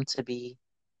some to be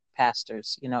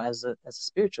pastors, as a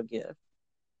spiritual gift.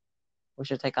 What's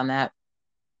your take on that?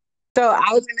 So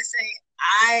I was gonna say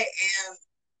I am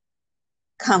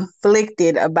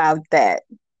conflicted about that.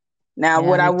 Now, Yeah,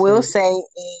 what I me will too. say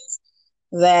is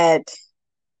that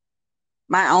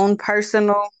my own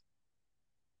personal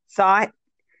thought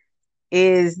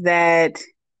is that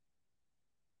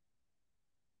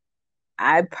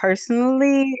I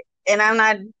personally, and I'm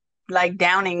not like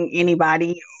downing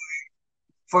anybody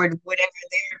for whatever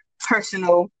their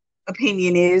personal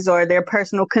opinion is or their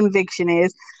personal conviction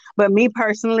is, but me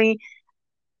personally,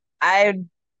 I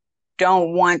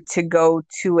don't want to go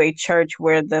to a church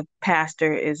where the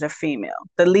pastor is a female.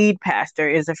 The lead pastor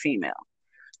is a female.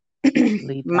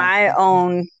 Lead My pastor.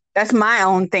 own, that's my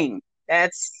own thing.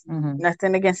 That's Mm-hmm.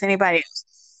 nothing against anybody else.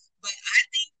 But I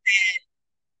think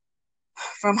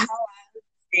that from how I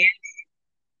understand it,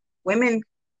 women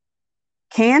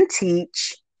can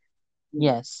teach.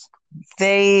 Yes,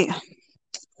 They,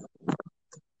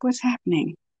 what's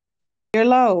happening? You're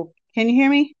low. Can you hear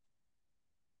me?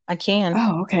 I can.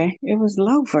 Oh, okay. It was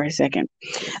low for a second.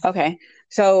 Okay.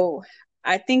 So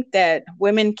I think that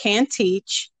women can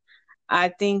teach. I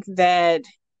think that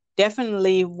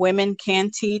definitely women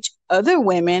can teach other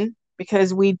women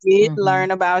because we did Mm-hmm.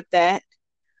 learn about that.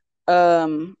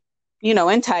 Um,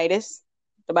 in Titus,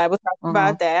 the Bible talks Mm-hmm.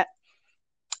 about that.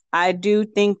 I do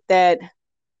think that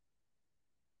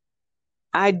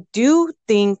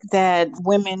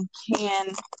women can.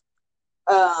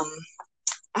 Um,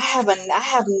 I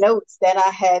have notes that I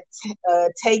had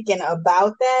taken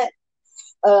about that.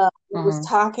 It was Mm-hmm.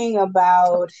 talking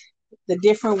about the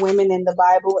different women in the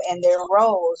Bible and their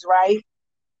roles, right?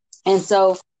 And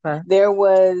so Okay. there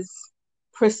was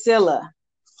Priscilla.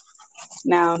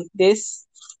 Now, this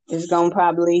is going to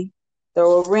probably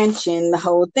throw a wrench in the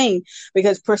whole thing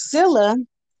because Priscilla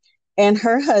and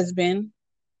her husband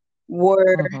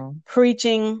were Mm-hmm.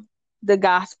 preaching the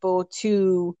gospel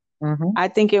to, Mm-hmm. I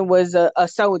think it was a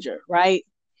soldier, right?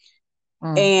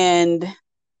 Mm-hmm. And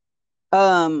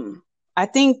um I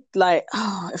think like,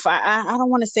 oh, if I don't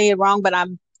want to say it wrong, but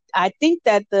I think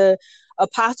that the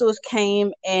apostles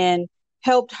came and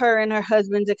helped her and her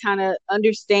husband to kind of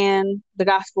understand the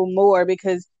gospel more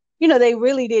because they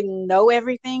really didn't know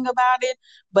everything about it,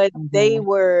 but they Mm-hmm.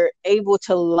 were able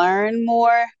to learn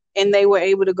more and they were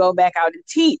able to go back out and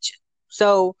teach.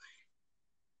 So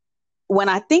when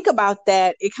I think about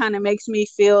that, it kind of makes me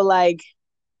feel like,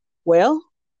 well,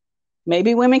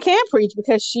 maybe women can preach,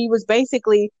 because she was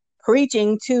basically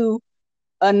preaching to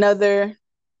another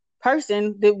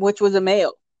person that, which was a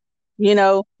male, you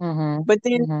know. Mhm. But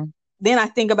Mhm. then I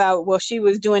think about, well, she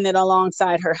was doing it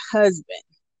alongside her husband,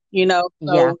 you know.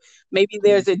 Yeah. So maybe Yeah.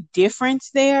 there's a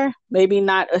difference there. Maybe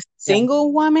not a Yeah.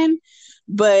 single woman,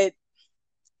 but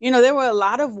there were a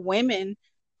lot of women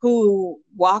who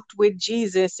walked with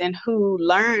Jesus and who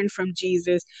learned from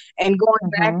Jesus, and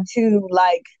going back Mhm. to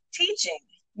like teaching,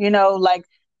 like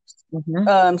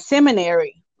Mhm.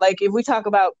 seminary. Like if we talk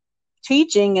about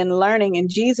teaching and learning and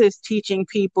Jesus teaching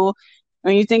people,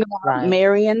 when you think about Right.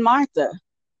 Mary and Martha,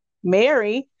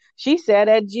 Mary, she sat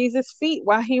at Jesus' feet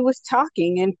while he was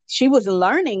talking, and she was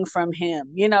learning from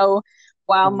him,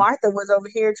 while Mhm. Martha was over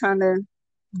here trying to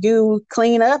do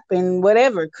clean up and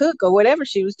whatever, cook or whatever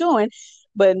she was doing.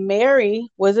 But Mary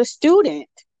was a student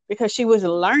because she was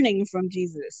learning from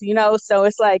Jesus, so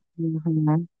it's like,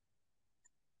 Mhm.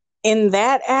 in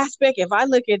that aspect, if I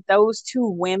look at those two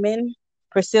women,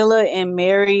 Priscilla and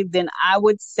Mary, then I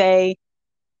would say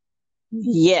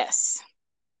yes.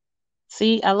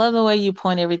 See, I love the way you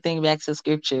point everything back to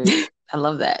scripture. I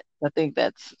love that. I think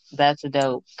that's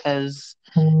dope because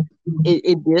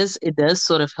it does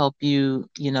sort of help you,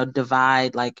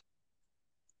 divide like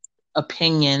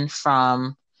opinion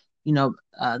from,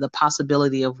 the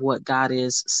possibility of what God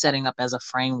is setting up as a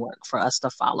framework for us to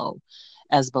follow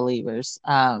as believers.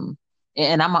 And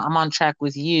I'm on track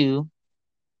with you.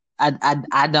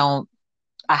 I don't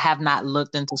I have not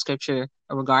looked into scripture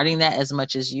regarding that as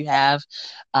much as you have.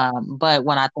 But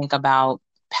when I think about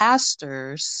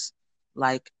pastors,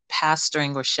 like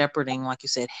pastoring or shepherding, like you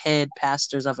said, head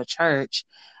pastors of a church,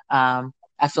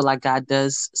 I feel like God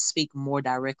does speak more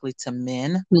directly to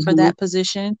men for Mm-hmm. that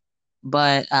position.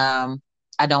 But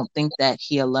I don't think that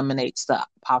he eliminates the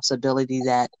possibility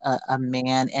that a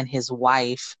man and his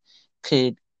wife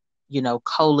could,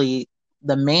 co-lead.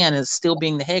 The man is still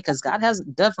being the head because God has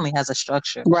definitely has a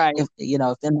structure. Right.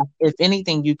 If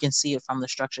anything, you can see it from the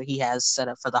structure He has set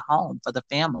up for the home, for the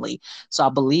family. So I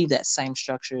believe that same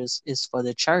structure is for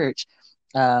the church,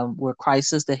 where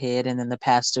Christ is the head, and then the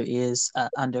pastor is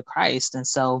under Christ. And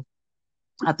so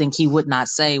I think He would not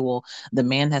say, well, the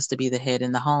man has to be the head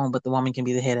in the home, but the woman can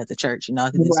be the head at the church.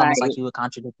 It's almost like Right. He would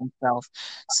contradict Himself.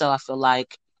 So I feel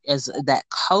like as that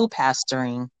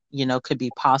co-pastoring, could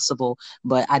be possible,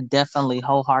 but I definitely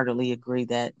wholeheartedly agree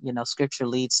that, scripture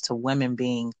leads to women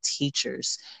being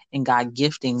teachers and God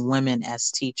gifting women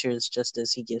as teachers, just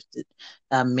as He gifted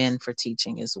men for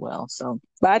teaching as well. So,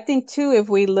 But I think too, if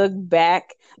we look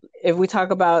back, if we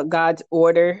talk about God's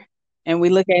order and we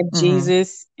look at hmm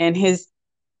Jesus and his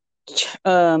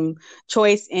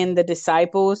choice in the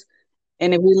disciples,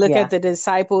 and if we look at yeah, the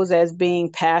disciples as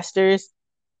being pastors,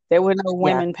 there were no yeah,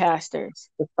 women pastors.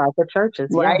 the for churches.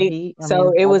 Yeah, Right?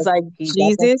 So it was like He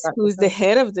definitely Jesus, start the who's the church.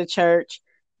 head of the church,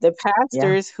 the Yeah.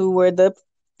 pastors, who were the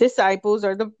disciples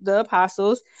or the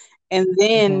apostles, and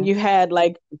then hmm you had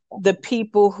like the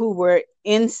people who were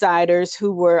insiders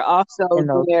who were also In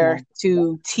those there times. Yeah.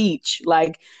 to teach,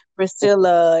 like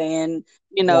Priscilla and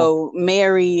Yeah.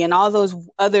 Mary and all those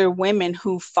other women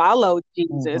who followed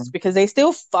Jesus, hmm because they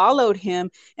still followed him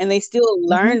and they still hmm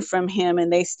learned from him,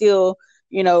 and they still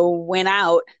went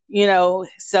out,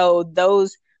 so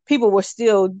those people were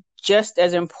still just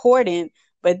as important,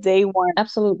 but they weren't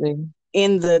Absolutely.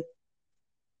 in the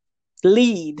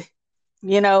lead,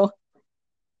 you know.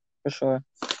 For sure.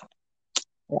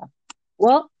 Yeah.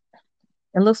 Well,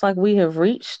 it looks like we have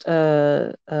reached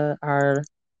our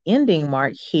ending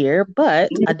mark here, but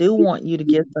I do want you to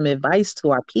give some advice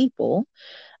to our people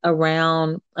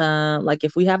around like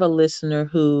if we have a listener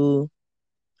who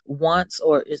wants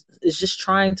or is just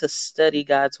trying to study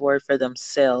God's word for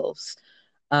themselves.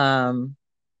 Um,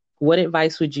 what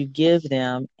advice would you give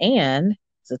them? And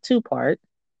it's a two-part.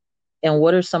 And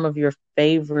what are some of your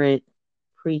favorite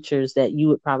preachers that you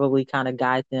would probably kind of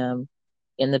guide them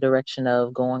in the direction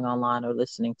of going online or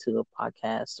listening to a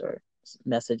podcast or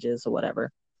messages or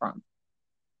whatever from?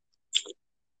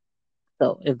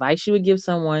 So, advice you would give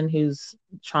someone who's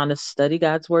trying to study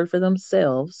God's word for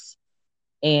themselves,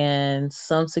 and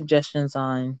some suggestions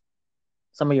on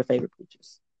some of your favorite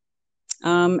preachers.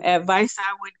 Advice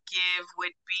I would give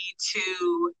would be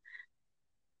to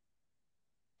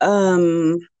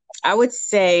um I would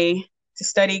say to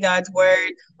study God's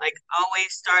word, like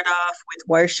always start off with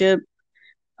worship,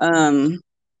 um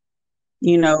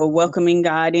welcoming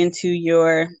God into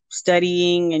your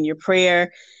studying and your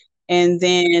prayer. And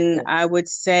then Yeah. I would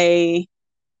say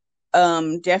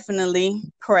definitely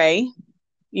pray,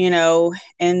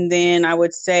 and then I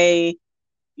would say,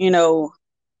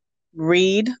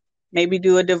 read, maybe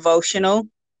do a devotional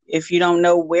if you don't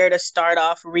know where to start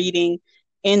off reading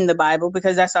in the Bible,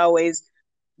 because that's always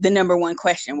the number one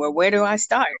question. Well, where do I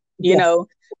start? You Yeah. know,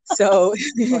 so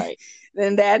Right.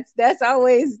 then that's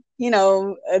always,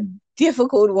 a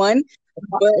difficult one.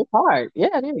 But It's hard.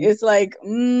 Yeah, it is. it's like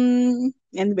in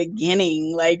the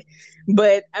beginning, like,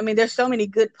 but I mean, there's so many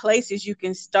good places you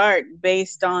can start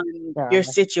based on Yeah. your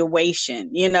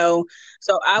situation.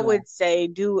 So I Yeah. would say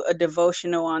do a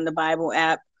devotional on the Bible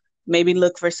app. Maybe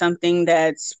look for something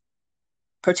that's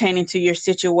pertaining to your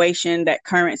situation, that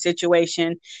current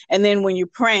situation. And then when you're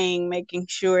praying, making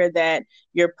sure that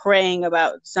you're praying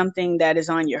about something that is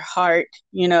on your heart.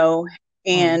 Mm,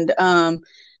 And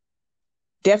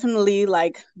definitely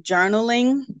like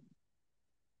journaling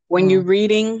when you're mm.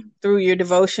 reading through your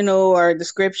devotional or the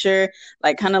scripture,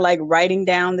 like kind of like writing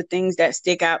down the things that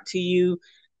stick out to you,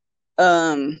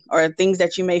 or things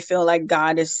that you may feel like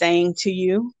God is saying to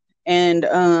you. And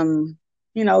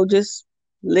just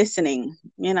listening,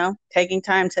 taking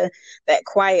time to that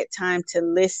quiet time to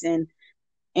listen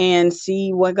and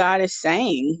see what God is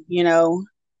saying.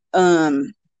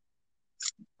 Um,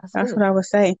 That's that's it. what I would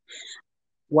say.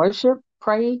 Worship,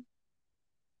 pray,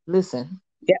 listen.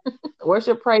 Yeah.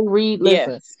 Worship, pray, read,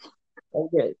 listen. Yes. That's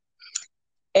good.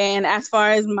 And as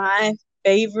far as my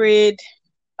favorite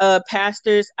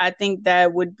pastors, I think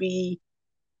that would be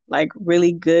like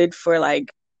really good for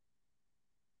like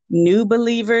new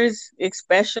believers,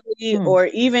 especially, Hmm. or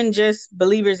even just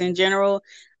believers in general.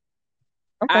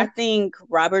 I Okay. think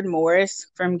Robert Morris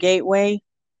from Gateway,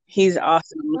 he's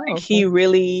awesome. Like Oh, he okay.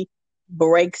 really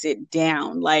breaks it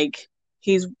down. Like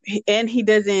and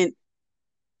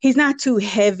he's not too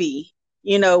heavy,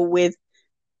 with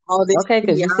all this Okay,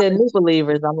 because you said new theology.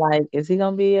 believers. I'm like, is he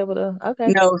gonna be able to? Okay,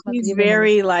 I'm No, about to he's give him a.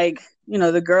 very like,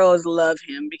 the girls love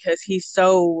him because he's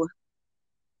so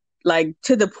like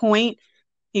to the point.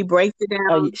 He breaks it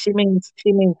Oh, down. she means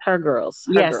her girls,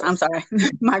 her Yes, I'm girls, sorry.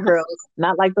 My girls.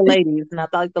 not like the ladies,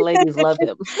 not like the ladies love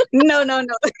him. No, no,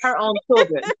 no. Her own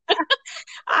children.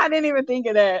 I didn't even think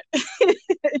of that.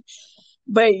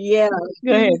 But yeah,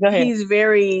 Go ahead, go ahead. he's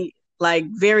very like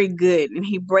very good, and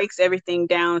he breaks everything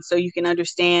down so you can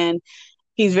understand.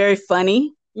 He's very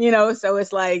funny, so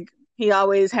it's like he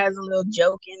always has a little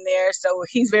joke in there, so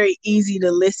he's very easy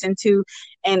to listen to.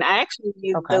 And I actually,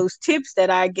 Okay, those tips that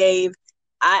I gave,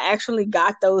 I actually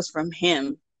got those from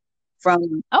him, from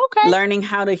okay, learning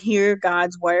how to hear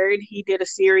God's word. He did a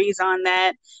series on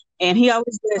that, and he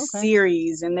always does okay,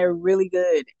 series, and they're really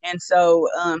good. And so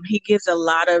he gives a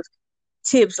lot of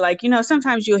tips. Like,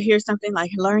 sometimes you'll hear something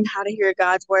like learn how to hear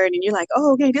God's word, and you're like,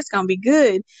 oh, okay, this is gonna be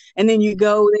good. And then you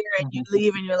go there and you hmm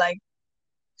leave, and you're like,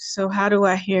 so how do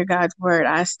I hear God's word?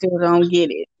 I still don't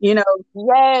get it.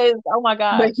 yes. Oh my But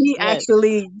gosh, he yes.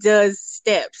 actually does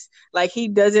steps. Like he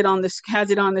does it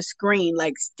has it on the screen,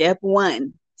 like step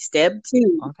one, step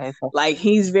two. Okay, so Like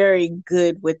he's very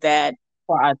good with that.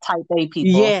 for our type A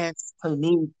people Yes. who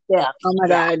need steps, Oh my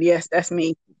yeah, God. Yes, that's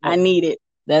me. I that, need it.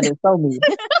 that is so me.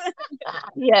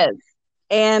 Yes.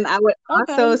 And I would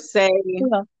Okay. also say,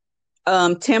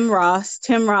 Yeah. Tim Ross.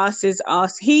 Tim Ross is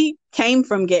awesome. He came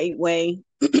from Gateway,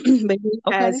 but he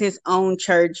has Okay. his own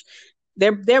church.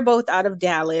 They're both out of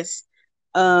Dallas.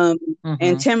 Um,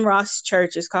 and Mm-hmm. Tim Ross'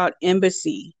 church is called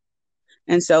Embassy.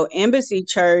 And so Embassy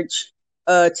Church,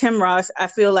 Tim Ross, I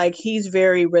feel like he's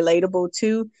very relatable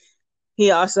too.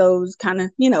 He also is kind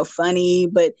of, funny,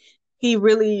 but he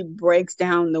really breaks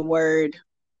down the word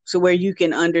so where you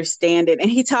can understand it.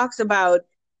 And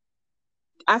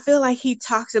I feel like he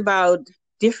talks about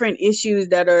different issues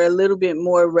that are a little bit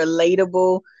more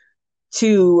relatable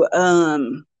to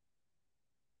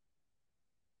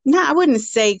no, I wouldn't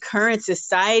say current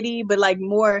society, but like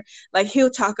more like he'll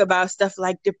talk about stuff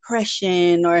like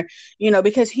depression, or,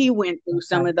 because he went through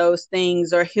some Okay. of those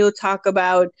things, or he'll talk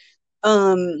about,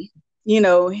 um, you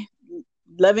know,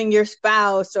 loving your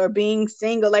spouse or being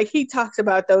single. Like he talks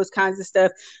about those kinds of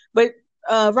stuff. But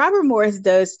Robert Morris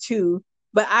does too.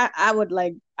 But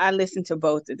I listen to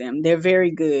both of them. They're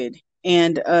very good.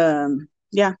 And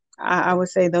yeah, I would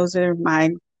say those are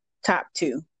my top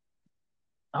two.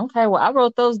 Okay. Well, I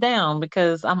wrote those down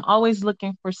because I'm always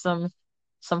looking for some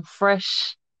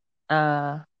fresh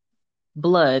uh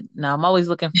blood. Now I'm always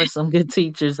looking for some good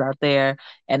teachers out there,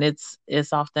 and it's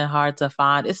often hard to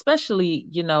find, especially,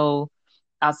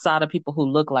 outside of people who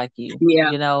look like you.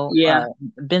 Yeah. Yeah.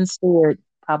 Ben Stewart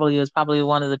probably was probably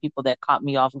one of the people that caught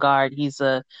me off guard. He's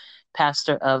a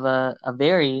pastor of a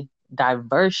very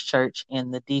diverse church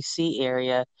in the DC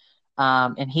area.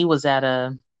 And he was at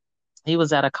a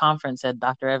conference at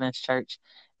Dr. Evans' church,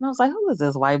 And I was like, who is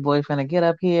this white boy finna get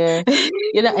up here?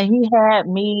 You know, and he had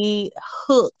me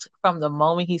hooked from the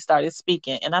moment he started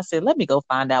speaking. And I said, let me go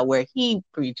find out where he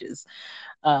preaches,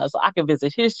 so I can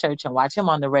visit his church and watch him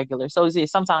on the regular. So see,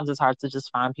 sometimes it's hard to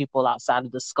just find people outside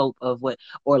of the scope of what,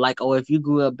 or like, oh, if you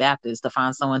grew up Baptist, to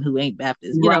find someone who ain't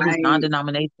Baptist, you know, who's Right.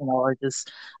 non-denominational or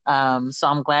just. So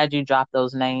I'm glad you dropped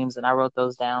those names and I wrote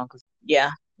those down because.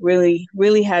 Yeah, really,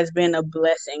 really has been a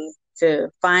blessing to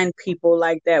find people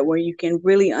like that where you can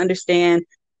really understand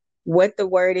what the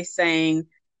word is saying,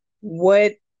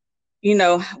 what,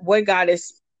 what God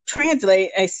is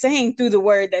saying through the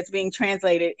word that's being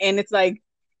translated. And it's like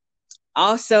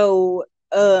also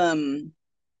um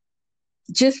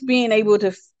just being able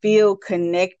to feel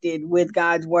connected with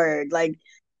God's word. Like,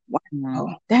 Mhm.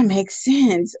 wow, that makes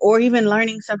sense. Or even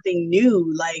learning something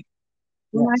new. Like,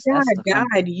 oh my Yes, that's the God, fun God,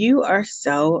 part. you are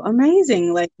so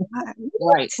amazing. Like, what?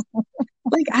 Right.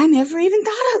 Like, I never even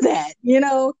thought of that.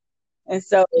 And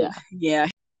so, Yeah. yeah,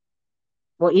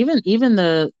 Well, even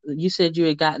the you said you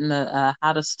had gotten the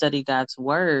how to study God's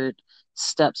word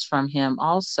steps from him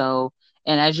also,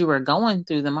 and as you were going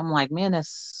through them, I'm like, man, that's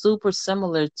super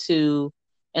similar to,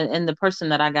 and the person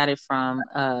that I got it from,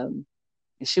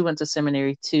 she went to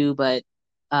seminary too, but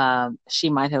she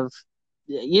might have,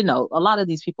 a lot of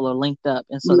these people are linked up,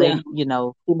 and so yeah,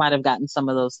 who might have gotten some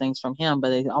of those things from him, but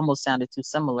they almost sounded too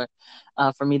similar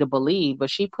for me to believe.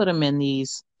 But she put them in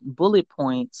these bullet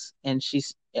points, and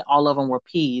all of them were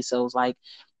P's. So it was like,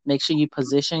 make sure you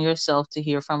position yourself to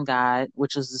hear from God,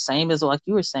 which is the same as like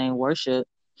you were saying, worship,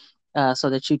 so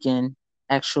that you can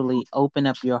actually open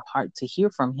up your heart to hear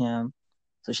from Him.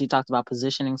 So she talked about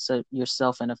positioning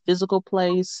yourself in a physical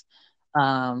place,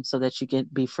 so that you can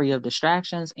be free of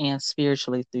distractions, and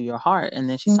spiritually through your heart. And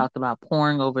then she talked about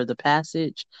pouring over the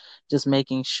passage, just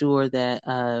making sure that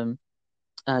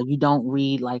you don't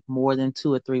read like more than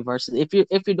 2 or 3 verses if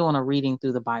you're doing a reading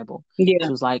through the Bible. yeah,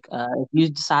 She was like, if you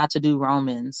decide to do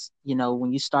Romans,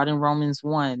 when you start in Romans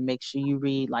 1, make sure you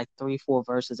read like 3, 4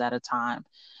 verses at a time,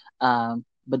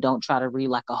 but don't try to read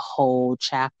like a whole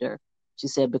chapter. She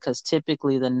said, because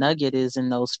typically the nugget is in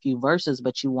those few verses,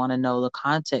 but you want to know the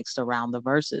context around the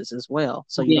verses as well.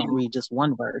 So you yeah, don't read just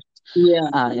one verse yeah,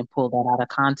 and pull that out of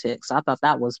context. So I thought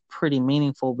that was pretty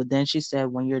meaningful. But then she said,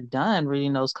 when you're done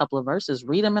reading those couple of verses,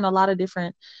 read them in a lot of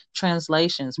different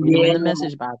translations, read them in yeah, the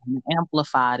Message Bible,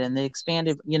 Amplified, and the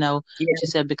Expanded. She yeah,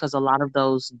 said, because a lot of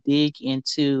those dig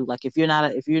into, like, if you're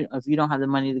not, if you don't have the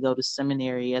money to go to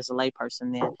seminary as a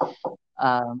layperson, then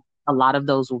a lot of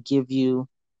those will give you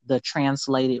the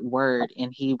translated word in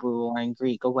Hebrew or in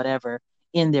Greek or whatever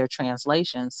in their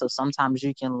translation. So sometimes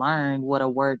you can learn what a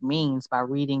word means by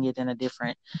reading it in a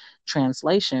different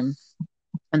translation.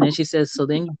 And then she says, so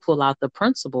then you pull out the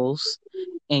principles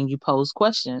and you pose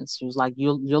questions. She was like,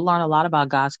 you'll learn a lot about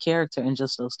God's character in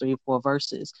just those 3 or 4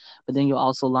 verses, but then you'll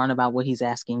also learn about what He's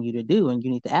asking you to do. And you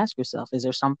need to ask yourself, is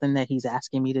there something that He's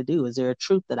asking me to do? Is there a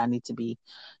truth that I need to be,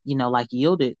 like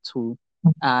yielded to?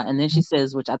 And then she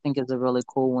says, which I think is a really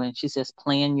cool one. She says,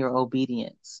 plan your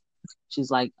obedience. She's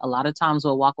like, a lot of times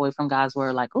we'll walk away from God's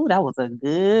word like, oh, that was a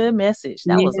good message.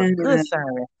 That was a good yeah,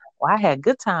 sermon. Well, I had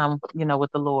good time,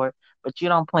 with the Lord, but you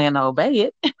don't plan to obey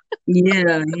it.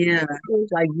 yeah, yeah,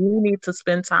 It's like you need to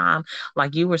spend time,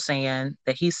 like you were saying,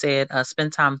 that he said,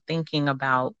 spend time thinking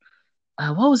about,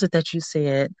 what was it that you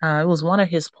said? It was one of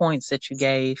his points that you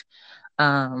gave,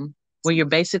 where you're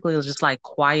basically just like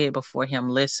quiet before him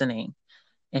listening.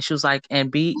 And she was like,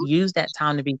 and use that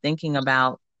time to be thinking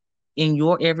about in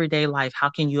your everyday life, how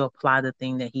can you apply the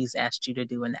thing that he's asked you to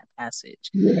do in that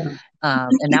passage? yeah,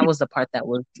 And that was the part that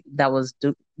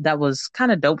was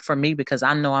kind of dope for me, because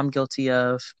I know I'm guilty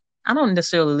of. I don't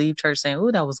necessarily leave church saying,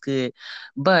 "Oh, that was good,"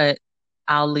 but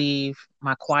I'll leave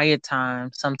my quiet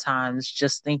time sometimes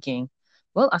just thinking,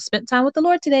 "Well, I spent time with the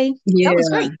Lord today. That was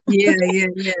yeah, great," yeah, yeah,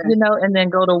 yeah, and then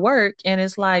go to work, and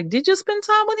it's like, "Did you spend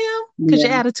time with Him? Because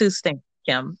your yeah, attitude stinks,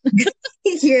 Kim."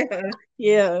 yeah,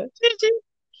 yeah, Did you?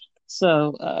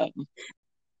 So,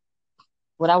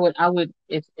 what I would,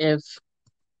 if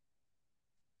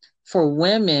for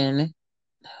women,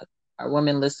 our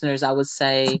women listeners, I would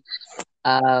say,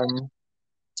 um,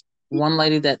 one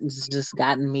lady that's just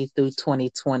gotten me through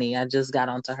 2020. I just got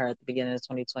onto her at the beginning of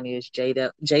 2020 is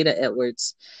Jada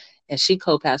Edwards, and she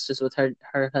co-pastors with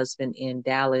her husband in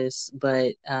Dallas,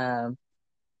 but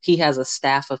he has a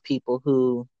staff of people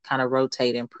who kind of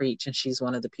rotate and preach, and she's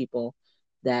one of the people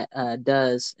that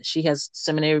does. She has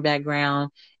seminary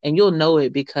background, and you'll know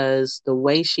it because the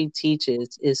way she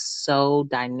teaches is so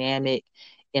dynamic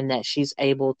in that she's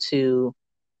able to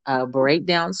break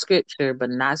down scripture, but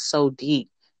not so deep.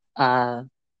 Uh,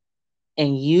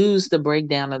 and use the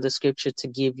breakdown of the scripture to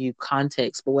give you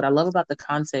context. But what I love about the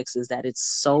context is that it's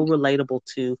so relatable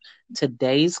to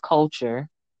today's culture.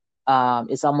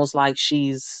 It's almost like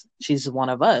she's one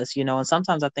of us, you know. And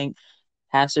sometimes I think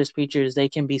pastors, preachers, they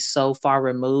can be so far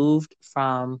removed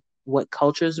from what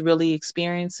culture is really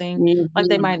experiencing. Like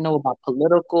they Hmm. might know about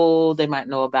political, they might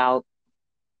know about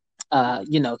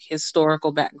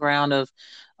historical background of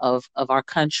our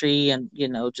country, and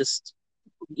just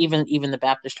even the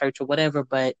Baptist church or whatever.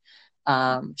 But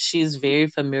she's very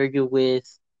familiar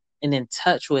with and in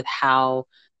touch with how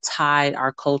tied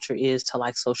our culture is to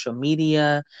like social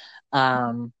media,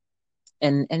 um,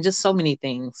 and just so many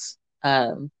things,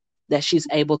 that she's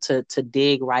able to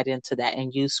dig right into that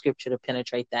and use scripture to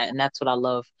penetrate that. And that's what I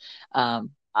love,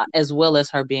 as well as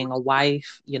her being a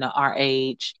wife, our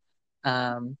age,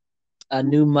 um, a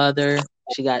new mother.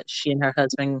 She and her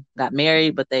husband got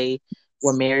married, but they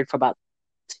were married for about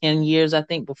 10 years, I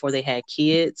think, before they had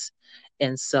kids.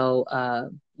 And so,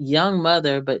 young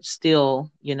mother, but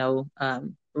still,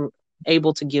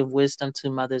 able to give wisdom to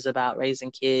mothers about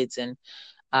raising kids,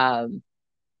 um,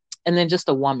 and then just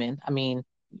a woman. I mean,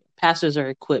 pastors are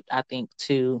equipped, I think,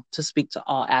 to speak to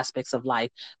all aspects of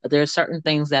life, but there are certain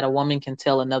things that a woman can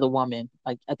tell another woman.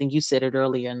 Like I think you said it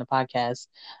earlier in the podcast,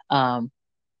 um,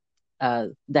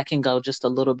 that can go just a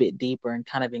little bit deeper and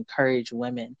kind of encourage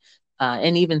women,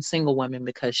 and even single women,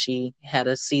 because she had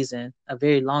a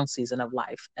very long season of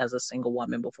life as a single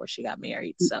woman before she got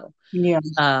married. So Yeah.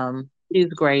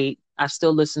 she's great. I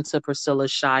still listen to Priscilla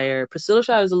Shire. Priscilla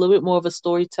Shire is a little bit more of a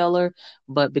storyteller,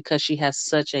 but because she has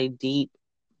such a deep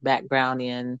background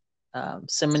in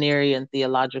seminary and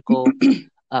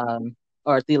um,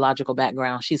 theological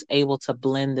background, she's able to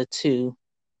blend the two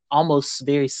almost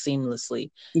very seamlessly.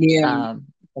 Yeah. Um,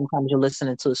 Sometimes you're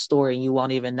listening to a story and you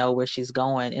won't even know where she's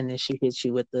going, and then she hits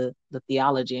you with the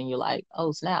theology, and you're like,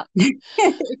 "Oh snap!"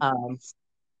 Um,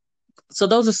 so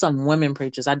those are some women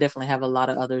preachers. I definitely have a lot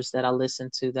of others that I listen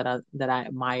to that I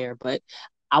admire, but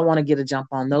I want to get a jump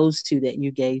on those two that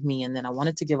you gave me, and then I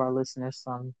wanted to give our listeners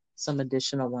some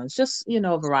additional ones, just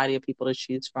a variety of people to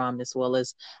choose from, as well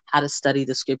as how to study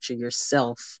the scripture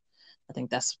yourself. I think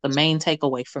that's the main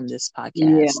takeaway from this Yeah.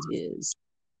 podcast is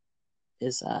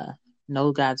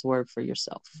know God's word for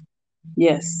yourself.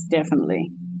 Yes,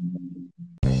 definitely.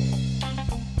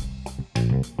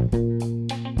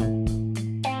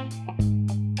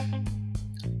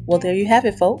 Well, there you have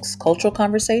it, folks. Cultural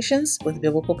Conversations with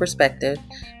Biblical Perspective.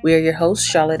 We are your hosts,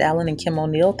 Charlotte Allen and Kim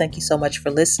O'Neill. Thank you so much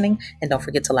for listening, and don't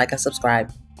forget to like and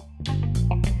subscribe.